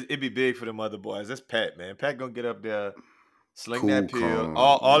 it'd be big for them other boys. That's Pat, man. Pat gonna get up there, sling Cool, that pill. calm,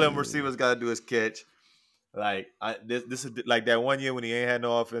 All them receivers gotta do is catch. Like this is like that one year when he ain't had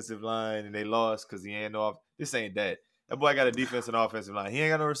no offensive line and they lost because he ain't no. This ain't that. That boy got a defense and offensive line. He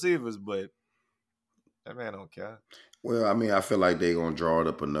ain't got no receivers, but that man don't care. Well, I mean, I feel like they gonna draw it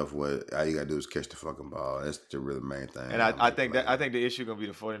up enough where all you gotta do is catch the fucking ball. That's the really main thing. And I think the issue gonna be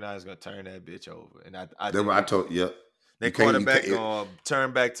the 49ers gonna turn that bitch over. And I think I told you. Their quarterback gonna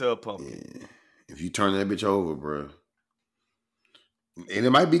turn back to a pumpkin. Yeah. If you turn that bitch over, bro, and it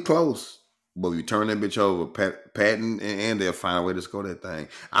might be close. But you turn that bitch over, patent, and they'll find a way to score that thing.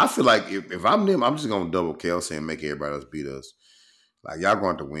 I feel like if I'm them, I'm just gonna double Kelce and make everybody else beat us. Like y'all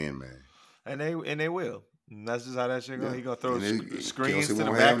going to win, man. And they will. And that's just how that shit going. Yeah, He gonna throw and screens Kelce to the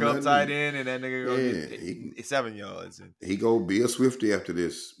won't have backup tight nothing. end, and that nigga gonna get 7 yards. And He go be a Swifty after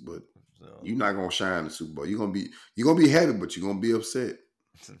this, but so, you're not gonna shine in the Super Bowl. You're gonna be happy, but you're gonna be upset.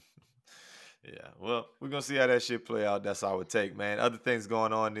 yeah, well, we're gonna see how that shit play out. That's our take, man. Other things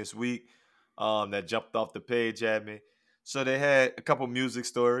going on this week that jumped off the page at me. So they had a couple music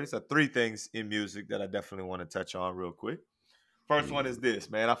stories, 3 things in music that I definitely want to touch on real quick. First one is this,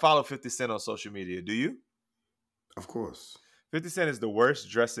 man. I follow 50 Cent on social media. Do you? Of course. 50 Cent is the worst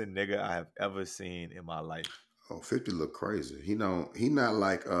dressing nigga I have ever seen in my life. Oh, 50 look crazy. He not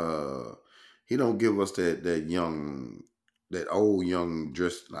like he don't give us that old young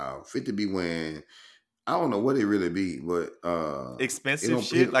dress style. 50 be wearing, I don't know what it really be, but Expensive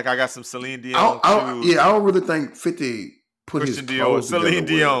shit. Like I got some Celine Dion shoes. I don't really think 50 put Christian his Dior, clothes Celine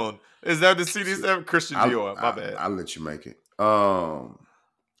together well. Dion. Is that the CD7? Christian Dior. My bad. I'll let you make it. I'll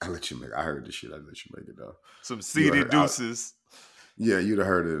let you make it. I heard this shit. I'll let you make it though. Some CD deuces. Yeah, you'd have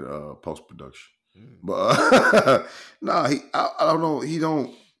heard it post production. But nah, I don't know. He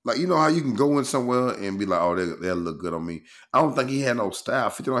don't like, you know how you can go in somewhere and be like, oh, they'll look good on me. I don't think he had no style.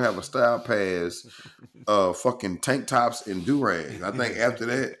 50 don't have a style pass. Fucking tank tops and do-rags. I think after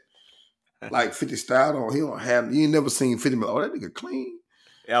that, like 50 style you ain't never seen 50 like, oh, that nigga clean.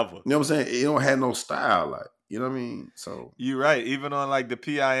 Ever. You know what I'm saying? He don't have no style, like, you know what I mean? So you're right. Even on like the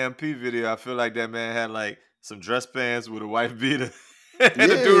PIMP video, I feel like that man had like some dress pants with a white beater and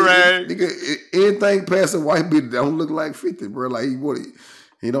a do-rag. Nigga, anything past a white beater don't look like 50, bro. Like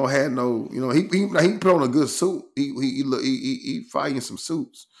he don't have no, you know, he put on a good suit. He fighting some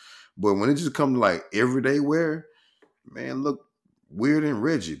suits. But when it just comes to like everyday wear, man, look weird and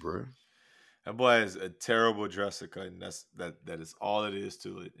Reggie, bro. That boy is a terrible dresser, and that is all it is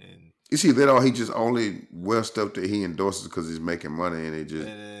to it. And you see that, or he just only wears stuff that he endorses because he's making money, and it just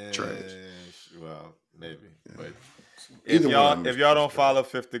trash. Well, maybe, yeah. But if y'all don't follow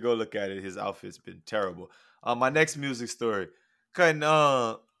 50, go look at it. His outfit's been terrible. My next music story, cutting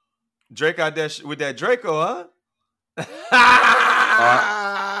Drake out there with that Draco, huh?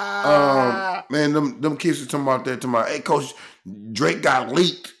 Man, them kids were talking about that. Talking about, hey, Coach, Drake got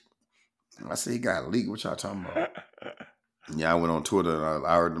leaked. I said he got leaked. What y'all talking about? Yeah, I went on Twitter and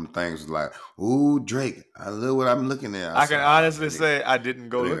I heard them things like, "Ooh, Drake, I love what I'm looking at." I can honestly say I didn't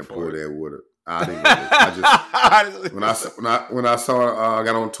go look for it. That water. I didn't. I just when I saw I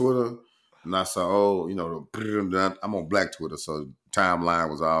got on Twitter and I saw, oh, you know, I'm on Black Twitter, so timeline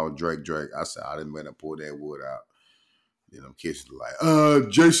was all Drake. I said I didn't want to pull that wood out. You know, kids like,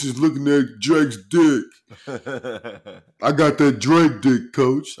 Jason's looking at Drake's dick. I got that Drake dick,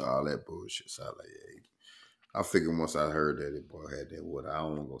 Coach. All that bullshit. So I like, yeah. I figured once I heard that it boy had that water, I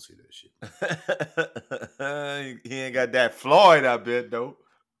don't want to go see that shit. He ain't got that Floyd, I bet, though.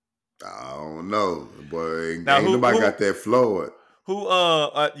 I don't know, boy. Ain't nobody got that Floyd. Who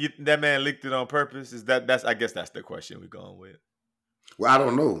that man leaked it on purpose? That's I guess that's the question we're going with. Well, I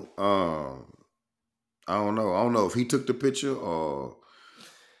don't know. I don't know if he took the picture or,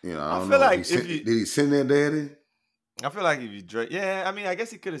 you know, I don't know. Like did he send that daddy? I feel like if you Drake, yeah, I mean, I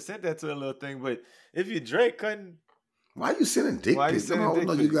guess he could have sent that to a little thing, but if you Drake couldn't, why you sending dick pics? I don't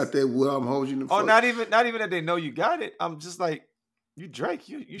know you got that wood. I'm holding you. Oh, not even that they know you got it. I'm just like, you Drake,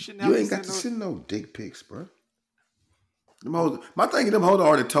 you shouldn't have. You ain't got to send no dick pics, bro. My thing is them hoes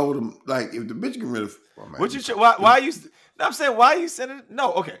already told him, like, if the bitch can really. Oh, man, what you? Why you? I'm saying, why you sending?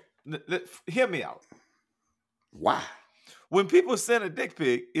 No, okay, hear me out. Why? When people send a dick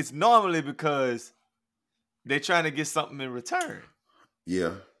pic, it's normally because they're trying to get something in return.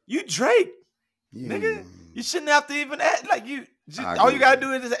 Yeah. You Drake, nigga. You shouldn't have to even ask. Like all you gotta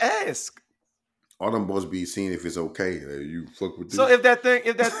do is just ask. All them boys be seeing if it's okay. You fuck with this. So if that thing.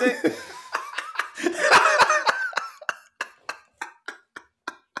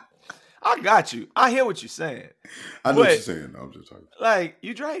 I got you. I hear what you're saying. I know what you're saying. No, I'm just talking. Like,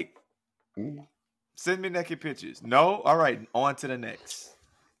 you Drake. Mm-hmm. Send me naked pictures. No? All right. On to the next.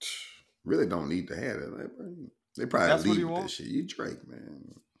 Really don't need to have that. They probably leave with that shit. You Drake,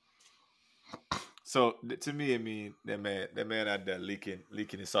 man. So, to me, I mean, that man out there leaking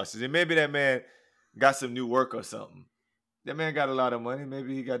his sauces. And maybe that man got some new work or something. That man got a lot of money.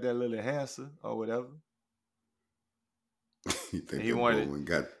 Maybe he got that little enhancer or whatever. He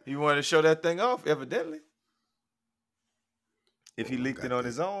wanted to show that thing off, evidently. If he leaked it on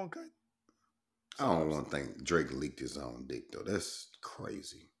his own, I don't want to think Drake leaked his own dick, though. That's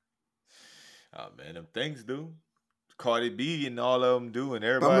crazy. Oh, man, them things do. Cardi B and all of them do, and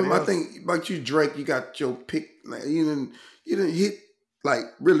But I mean, everybody my else. thing about you, Drake, you got your pick. Like, you didn't hit like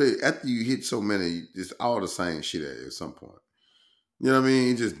really after you hit so many, it's all the same shit at some point. You know what I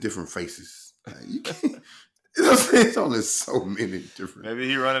mean? Just different faces. Like, you can't. You know what I'm saying? It's only so many different. Maybe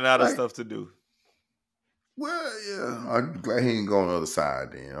he running out of Like, stuff to do. well, yeah. I'm glad he didn't go on the other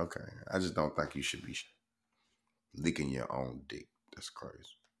side. Then okay. I just don't think you should be licking your own dick. That's crazy.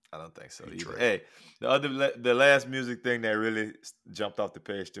 I don't think so You either. Drake. Hey, the last music thing that really jumped off the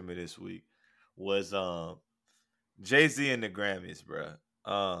page to me this week was Jay-Z and the Grammys,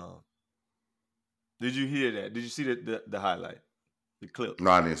 bro. Did you hear that? Did you see the highlight, the clip?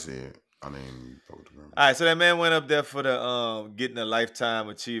 No, I didn't see it. I didn't vote the All right, so that man went up there for the getting a lifetime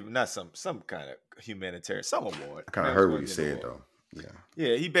achievement, not some kind of humanitarian, some award. I kind of Man was heard going what to he get an said award. though. Yeah.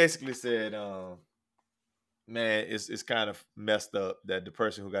 Yeah, he basically said, man, it's kind of messed up that the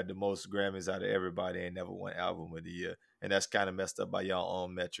person who got the most Grammys out of everybody ain't never won album of the year, and that's kind of messed up by y'all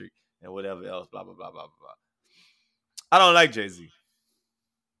own metric and whatever else. Blah blah blah blah blah. I don't like Jay-Z.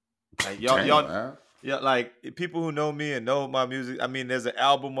 Like Damn, man. yeah, like people who know me and know my music. I mean, there's an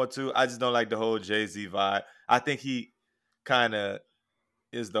album or two. I just don't like the whole Jay-Z vibe. I think he kind of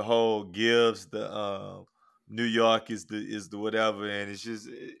is the whole gives the New York is the whatever, and it's just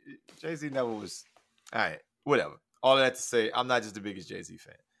Jay-Z never was. All right, whatever. All that to say, I'm not just the biggest Jay-Z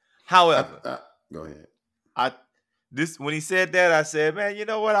fan. However, Go ahead. I this when he said that, I said, man, you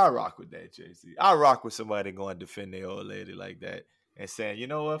know what? I rock with that, Jay-Z. I rock with somebody going to defend their old lady like that and saying, you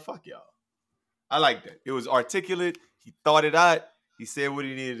know what? Fuck y'all. I like that. It was articulate. He thought it out. He said what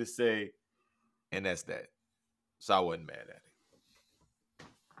he needed to say, and that's that. So I wasn't mad at it.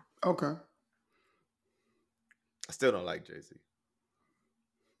 Okay. I still don't like Jay-Z.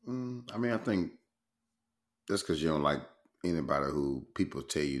 I mean, I think that's because you don't like anybody who people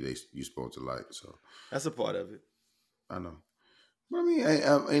tell you you supposed to like. So That's a part of it. I know. But I mean,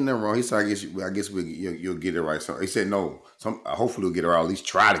 ain't nothing wrong. He said, I guess you'll get it right. So he said, no. Hopefully we'll get it right. At least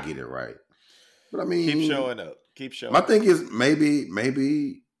try to get it right. But I mean, Keep showing up. Keep showing my up. thing is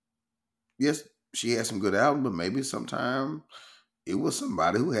maybe, yes, she had some good albums, but maybe sometime it was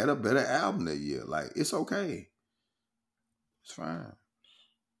somebody who had a better album that year. Like, it's okay. It's fine.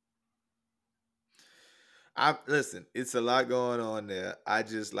 Listen, it's a lot going on there. I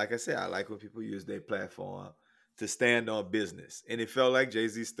just, like I said, I like when people use their platform to stand on business. And it felt like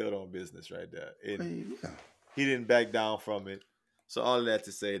Jay-Z stood on business right there. And Yeah. he didn't back down from it. So all of that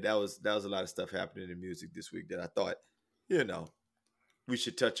to say, that was a lot of stuff happening in music this week that I thought, we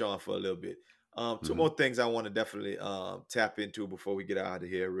should touch on for a little bit. Two more things I want to definitely tap into before we get out of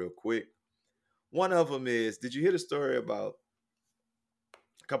here real quick. One of them is, did you hear the story about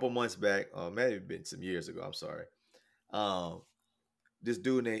a couple months back, or maybe been some years ago, I'm sorry. This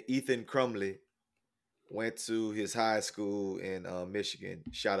dude named Ethan Crumley went to his high school in Michigan,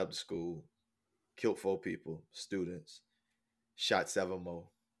 shot up the school, killed 4 people, students, shot 7 more.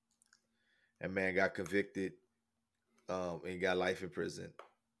 And man got convicted and got life in prison.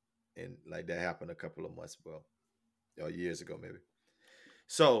 And like that happened a couple of months ago, or years ago maybe.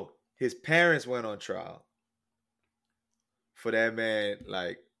 So his parents went on trial for that man,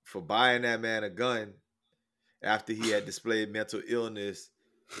 like for buying that man a gun after he had displayed mental illness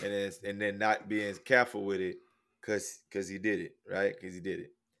and then not being careful with it because he did it, right? Because he did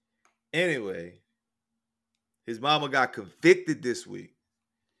it. Anyway, his mama got convicted this week,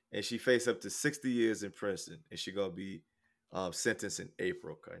 and she faced up to 60 years in prison, and she gonna be sentenced in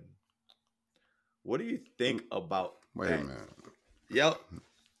April. Cutting. What do you think about Wait that? a minute. Yep.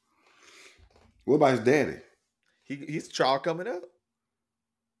 What about his daddy? He's trial coming up.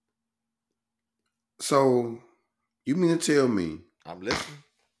 So you mean to tell me I'm listening.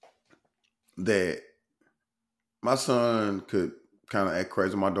 that my son could kind of act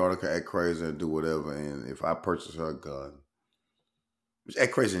crazy, my daughter could act crazy and do whatever, and if I purchase her a gun, which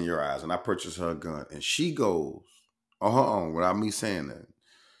act crazy in your eyes, and I purchase her a gun, and she goes on her own without me saying that,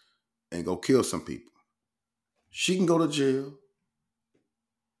 and go kill some people, she can go to jail,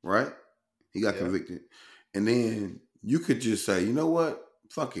 right? He got convicted, and then you could just say, you know what?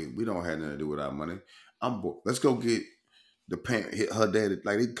 Fuck it, we don't have nothing to do with our money. I'm bored. Let's go get the parent, her daddy,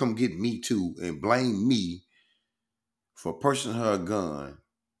 like they come get me too, and blame me for purchasing her a gun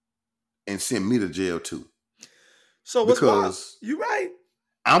and send me to jail too. So what's wild? You right.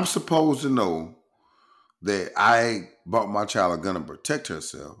 I'm supposed to know that I bought my child a gun to protect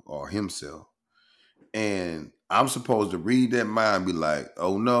herself or himself. And I'm supposed to read that mind and be like,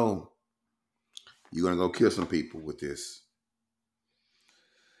 oh no, you're going to go kill some people with this.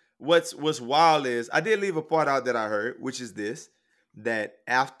 What's wild is, I did leave a part out that I heard, which is this. that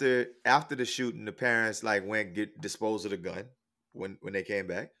after the shooting, the parents like went get dispose of the gun when they came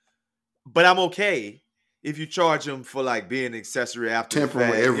back. But I'm okay if you charge them for like being an accessory after the Tampering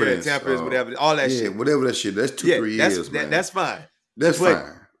with fact, yeah, evidence. tempers, whatever, all that Yeah, shit. whatever that shit. That's 2, Yeah, 3 years, man. that's fine. That's But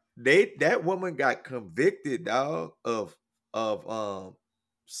fine. that woman got convicted, dog, of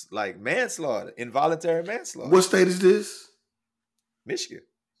like manslaughter, involuntary manslaughter. What state is this? Michigan.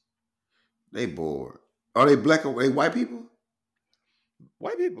 They bored. Are they black or they white people?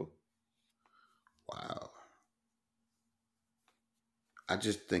 White people. Wow. I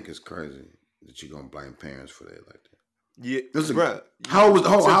just think it's crazy that you're gonna blame parents for that like that. Yeah, Listen, bruh. how old was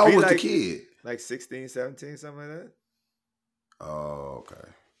the like, kid? Like 16, 17, something like that. Oh, okay.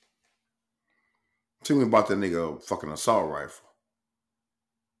 Tell me about that nigga fucking assault rifle.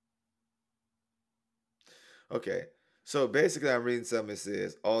 Okay. So basically, I'm reading something that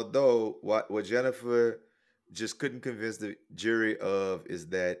says, although what Jennifer just couldn't convince the jury of is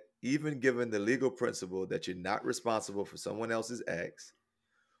that even given the legal principle that you're not responsible for someone else's acts,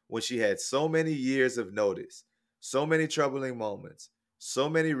 when she had so many years of notice, so many troubling moments, so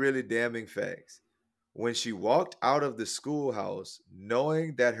many really damning facts, when she walked out of the schoolhouse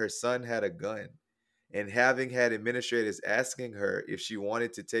knowing that her son had a gun and having had administrators asking her if she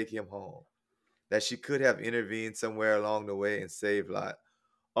wanted to take him home, that she could have intervened somewhere along the way and saved lives.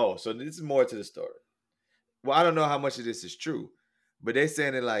 Oh, so this is more to the story. Well, I don't know how much of this is true, but they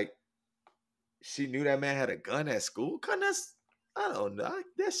saying it like she knew that man had a gun at school. That's, I don't know.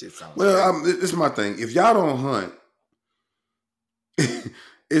 That shit sounds crazy. This is my thing. If y'all don't hunt,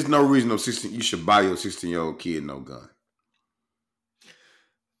 it's no reason you should buy your 16-year-old kid no gun.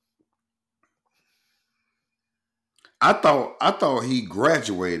 I thought he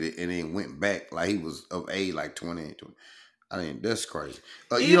graduated and then went back like he was of age, like 20. I mean, that's crazy.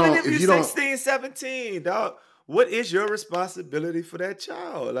 Even if you're 16, 17, dog, what is your responsibility for that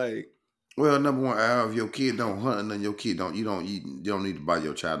child? Like, well, number one, if your kid don't hunt, then your kid don't you don't need to buy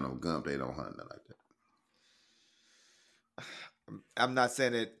your child no gun if they don't hunt nothing like that. I'm not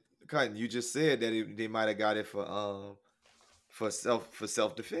saying that. Cutting, you just said that they might have got it for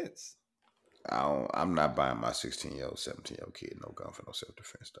self defense. I'm not buying my 16-year-old, 17-year-old kid no gun for no self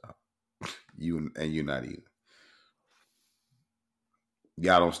defense, dog. You're not either.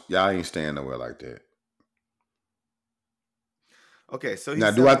 Y'all ain't staying nowhere like that. Okay, so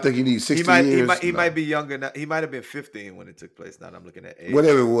now, do I think he needs 16 years? He might be younger now. He might have been 15 when it took place. Now I'm looking at age.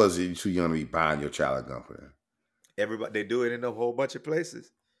 Whatever it was, you're too young to be buying your child a gun for them. Everybody, they do it in a whole bunch of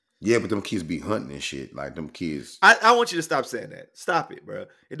places. Yeah, but them kids be hunting and shit. Like them kids. I want you to stop saying that. Stop it, bro.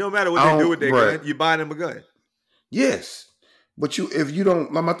 It don't matter what they do with their gun. You buying them a gun. Yes, but if you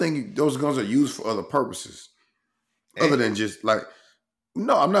don't, my thing, those guns are used for other purposes, other than just like.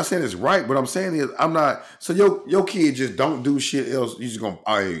 No, I'm not saying it's right, but I'm saying is I'm not. So your kid just don't do shit else. You just gonna,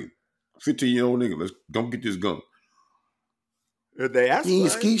 hey, 15-year-old nigga, let's don't get this gun. If they ask, he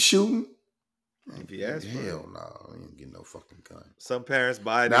ain't skeet shooting. If he asks, hell no, he ain't getting no fucking gun. Some parents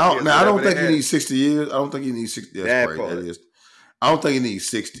buy it. Now I don't think he needs 60 years. I don't think he needs 60. That's crazy. That is. I don't think he needs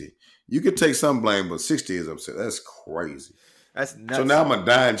 60. You could take some blame, but 60 is upset. That's crazy. That's nuts. So now I'm gonna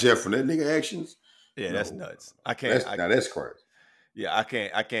die in jail for that nigga actions. Yeah, that's nuts. I can't. Now that's crazy. Yeah, I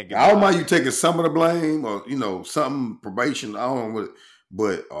can't. Get. I don't mind you taking some of the blame, or something probation. I don't know what,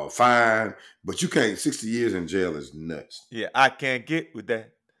 but fine. But you can't. 60 years in jail is nuts. Yeah, I can't get with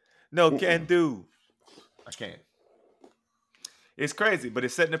that. No, can do. I can't. It's crazy, but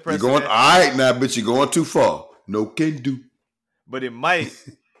it's setting the precedent. You're going all right now, but you're going too far. No can do. But it might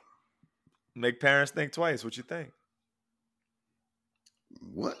make parents think twice. What you think?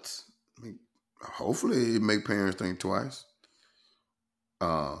 What? I mean, hopefully, it make parents think twice.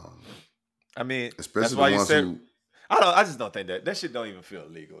 I mean, especially that's why the you ones said. Who, I just don't think that shit don't even feel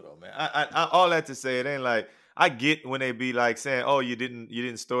legal though, man. I all that to say, it ain't like I get when they be like saying, "Oh, you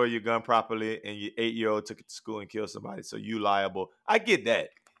didn't store your gun properly, and your 8-year-old took it to school and killed somebody, so you liable." I get that,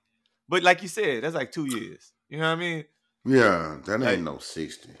 but like you said, that's like 2 years. You know what I mean? Yeah, that ain't no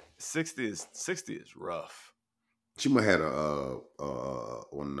 60. 60 is rough. She might have had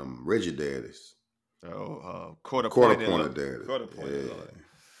one of them Reggie daddies. Quarter pointed daddy. Quarter pointed. Yeah.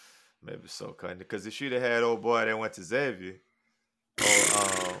 Maybe so, because if she'd have had old boy that went to Xavier,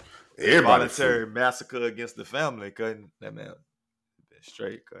 or voluntary massacre against the family, couldn't that man been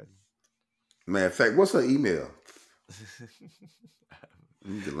straight, couldn't. Matter of fact, what's her email?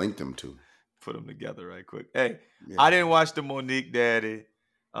 You need to link them to. Put them together right quick. Hey, yeah. I didn't watch the Monique Daddy.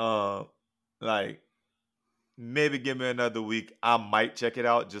 Like, maybe give me another week. I might check it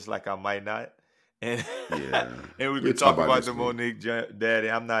out, just like I might not. And and we could talk about the Monique Daddy.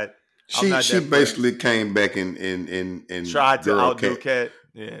 I'm not I'm not She that pressed. basically came back in Tried to girl outdo cat. Cat.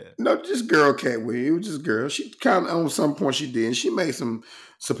 Yeah. No, just girl cat with it. It was just girl. She kind of on some point she did. And she made some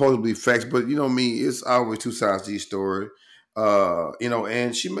supposedly facts, but you know me, it's always two sides to each story.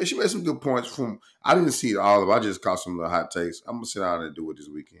 And she made some good points from. I didn't see all of it. I just caught some little hot takes. I'm gonna sit down and do it this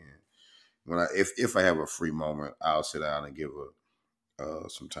weekend. When if I have a free moment, I'll sit down and give her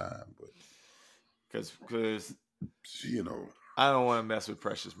some time. But Because you know, I don't want to mess with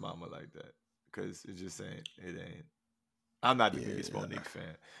Precious Mama like that. Because it just ain't. It ain't. I'm not the biggest Monique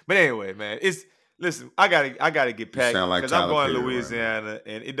fan. But anyway, man, listen. I gotta get you packed sound like because I'm Tyler going to Perry right now. Louisiana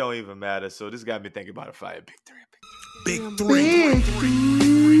and it don't even matter. So this got me thinking about a fire. Big three. Big three.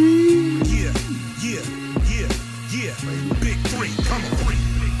 Yeah, yeah, yeah, yeah. Big three. Come on.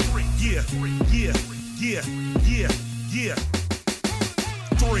 Yeah, yeah, yeah, yeah, yeah.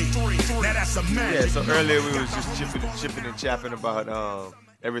 Three. Now that's a man. Yeah. So earlier we was just chipping and chapping about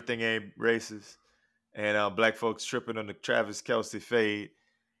everything ain't racist and black folks tripping on the Travis Kelce fade.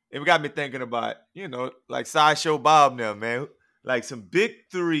 It got me thinking about, like Sideshow Bob now, man. Like some big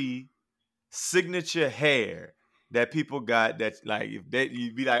three signature hair that people got that like if they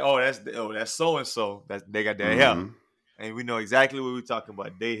you'd be like, that's so and so that they got their hair. And we know exactly what we're talking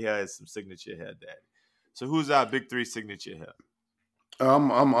about. They hair is some signature hair daddy. So who's our big three signature hair? I'm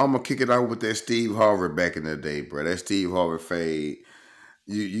gonna kick it out with that Steve Harvey back in the day, bro. That Steve Harvey fade.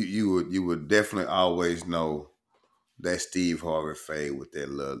 You would definitely always know that Steve Harvey fade with that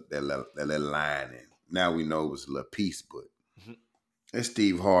little line in. Now we know it was a little piece, but that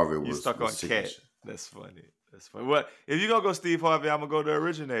Steve Harvey You was stuck on Cat. signature. That's funny. Well, if you gonna go Steve Harvey, I'm gonna go the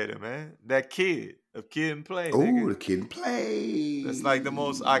originator, man. That Kid of Kid and Play, Oh, nigga. the Kid and Play. That's like the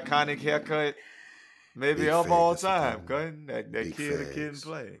most iconic haircut maybe Big of facts, all that's a time, good one. cutting that Big Kid of Kid and facts.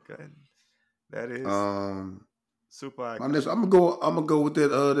 Play, cutting. That is super My iconic. next, I'm gonna go with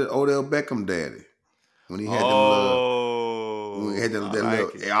that Odell Beckham daddy when he had them little. When we had Oh, that, I that like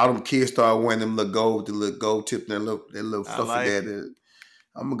little, it. all them kids started wearing them little gold, the little gold tip, that little I fluffy like daddy. it.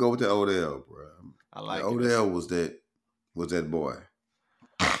 I'm gonna go with the Odell, bro. I like it. Odell was that boy.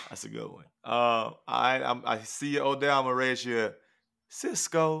 That's a good one. I see you, Odell. I'm gonna raise you,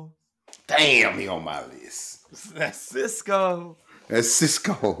 Cisco. Damn, he on my list. That's Cisco. That's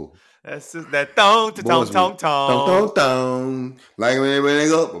Cisco. That's that tong to tong Boys, tong tong tong. tong tong. Like when they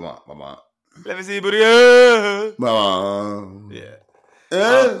go, mama. Let me see, booty. Yeah.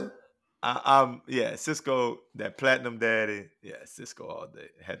 Yeah. Yeah, Cisco, that platinum daddy. Yeah, Cisco all day.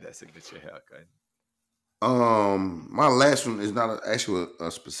 Had that signature haircut. My last one is not actually a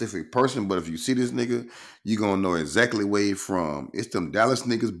specific person, but if you see this nigga, you gonna know exactly where he from. It's them Dallas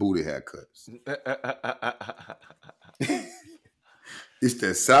niggas booty haircuts. It's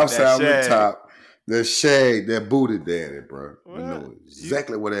that south side on the top, that shag, that booty daddy, bro. You know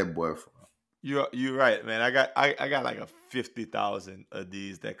exactly where that boy from. You're right, man. I got like a 50,000 of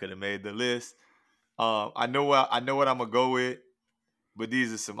these that could have made the list. I know what I'm gonna go with, but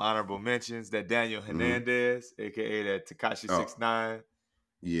these are some honorable mentions. That Daniel Hernandez, aka that Tekashi 6ix9ine.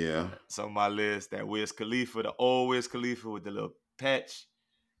 Yeah. That's on my list. That Wiz Khalifa, the old Wiz Khalifa with the little patch.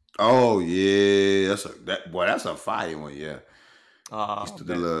 Oh yeah, that's a fire one. Yeah.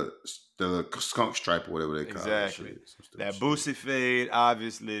 The little skunk stripe or whatever they call it. Exactly. That Boosie fade,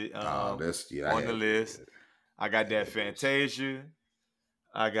 obviously, on the list. I got that Fantasia.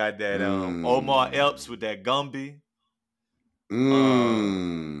 I got that Omar Epps with that Gumby.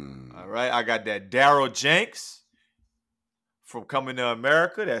 All right. I got that Daryl Jenks from Coming to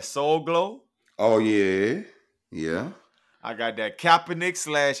America, that Soul Glow. Oh, yeah. Yeah. I got that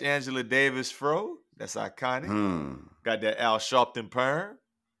Kaepernick / Angela Davis fro. That's iconic. Got that Al Sharpton perm.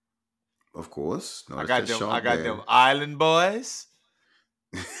 Of course. No, I got them Island Boys.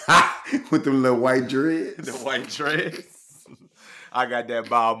 With them little white dreads. The white dreads. I got that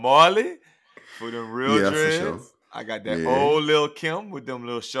Bob Marley for them real dreads. For sure. I got that old Lil Kim with them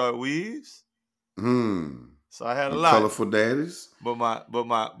little short weaves. So I had a lot. Colorful daddies. But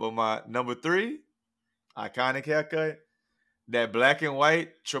my number 3, iconic haircut, that black and white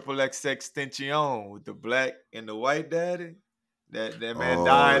XXX extension with the black and the white daddy. That man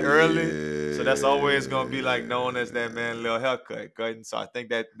died early, so that's always gonna be like known as that man little haircut cutting. So I think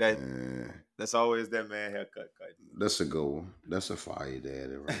that's always that man haircut cutting. That's a good one. That's a fire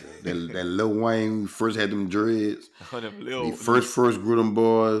daddy right there. that Lil Wayne first had them dreads. He first grew them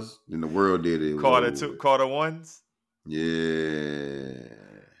boys. Then the world did it. Carter ones. Yeah.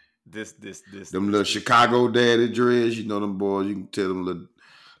 This. Them little Chicago daddy dreads. You know them boys. You can tell them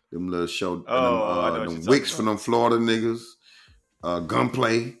little show. Them wicks from them Florida niggas.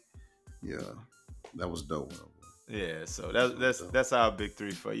 Gunplay. Yeah. That was dope. Yeah, so that's our big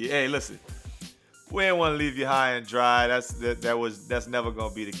three for you. Hey, listen, we ain't want to leave you high and dry. That's never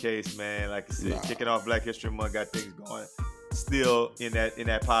gonna be the case, man. Like I said, kicking off Black History Month got things going still in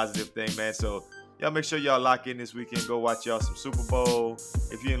that positive thing, man. So y'all make sure y'all lock in this weekend. Go watch y'all some Super Bowl.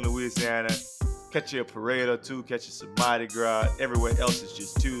 If you're in Louisiana, catch you a parade or two, catch you some Mardi Gras. Everywhere else is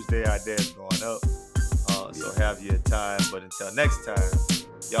just Tuesday. Our day's going up. So have your time. But until next time,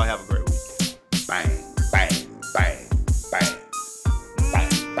 y'all have a great weekend. Bang, bang, bang, bang,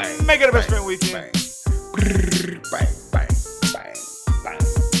 bang, bang. Make it a best friend weekend. Bang, bang, bang, bang, bang,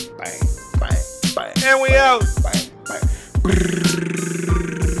 bang, bang, bang. And we out. Bang, bang.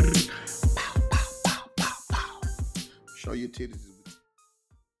 Pow, pow, pow, pow, pow. Show your titties.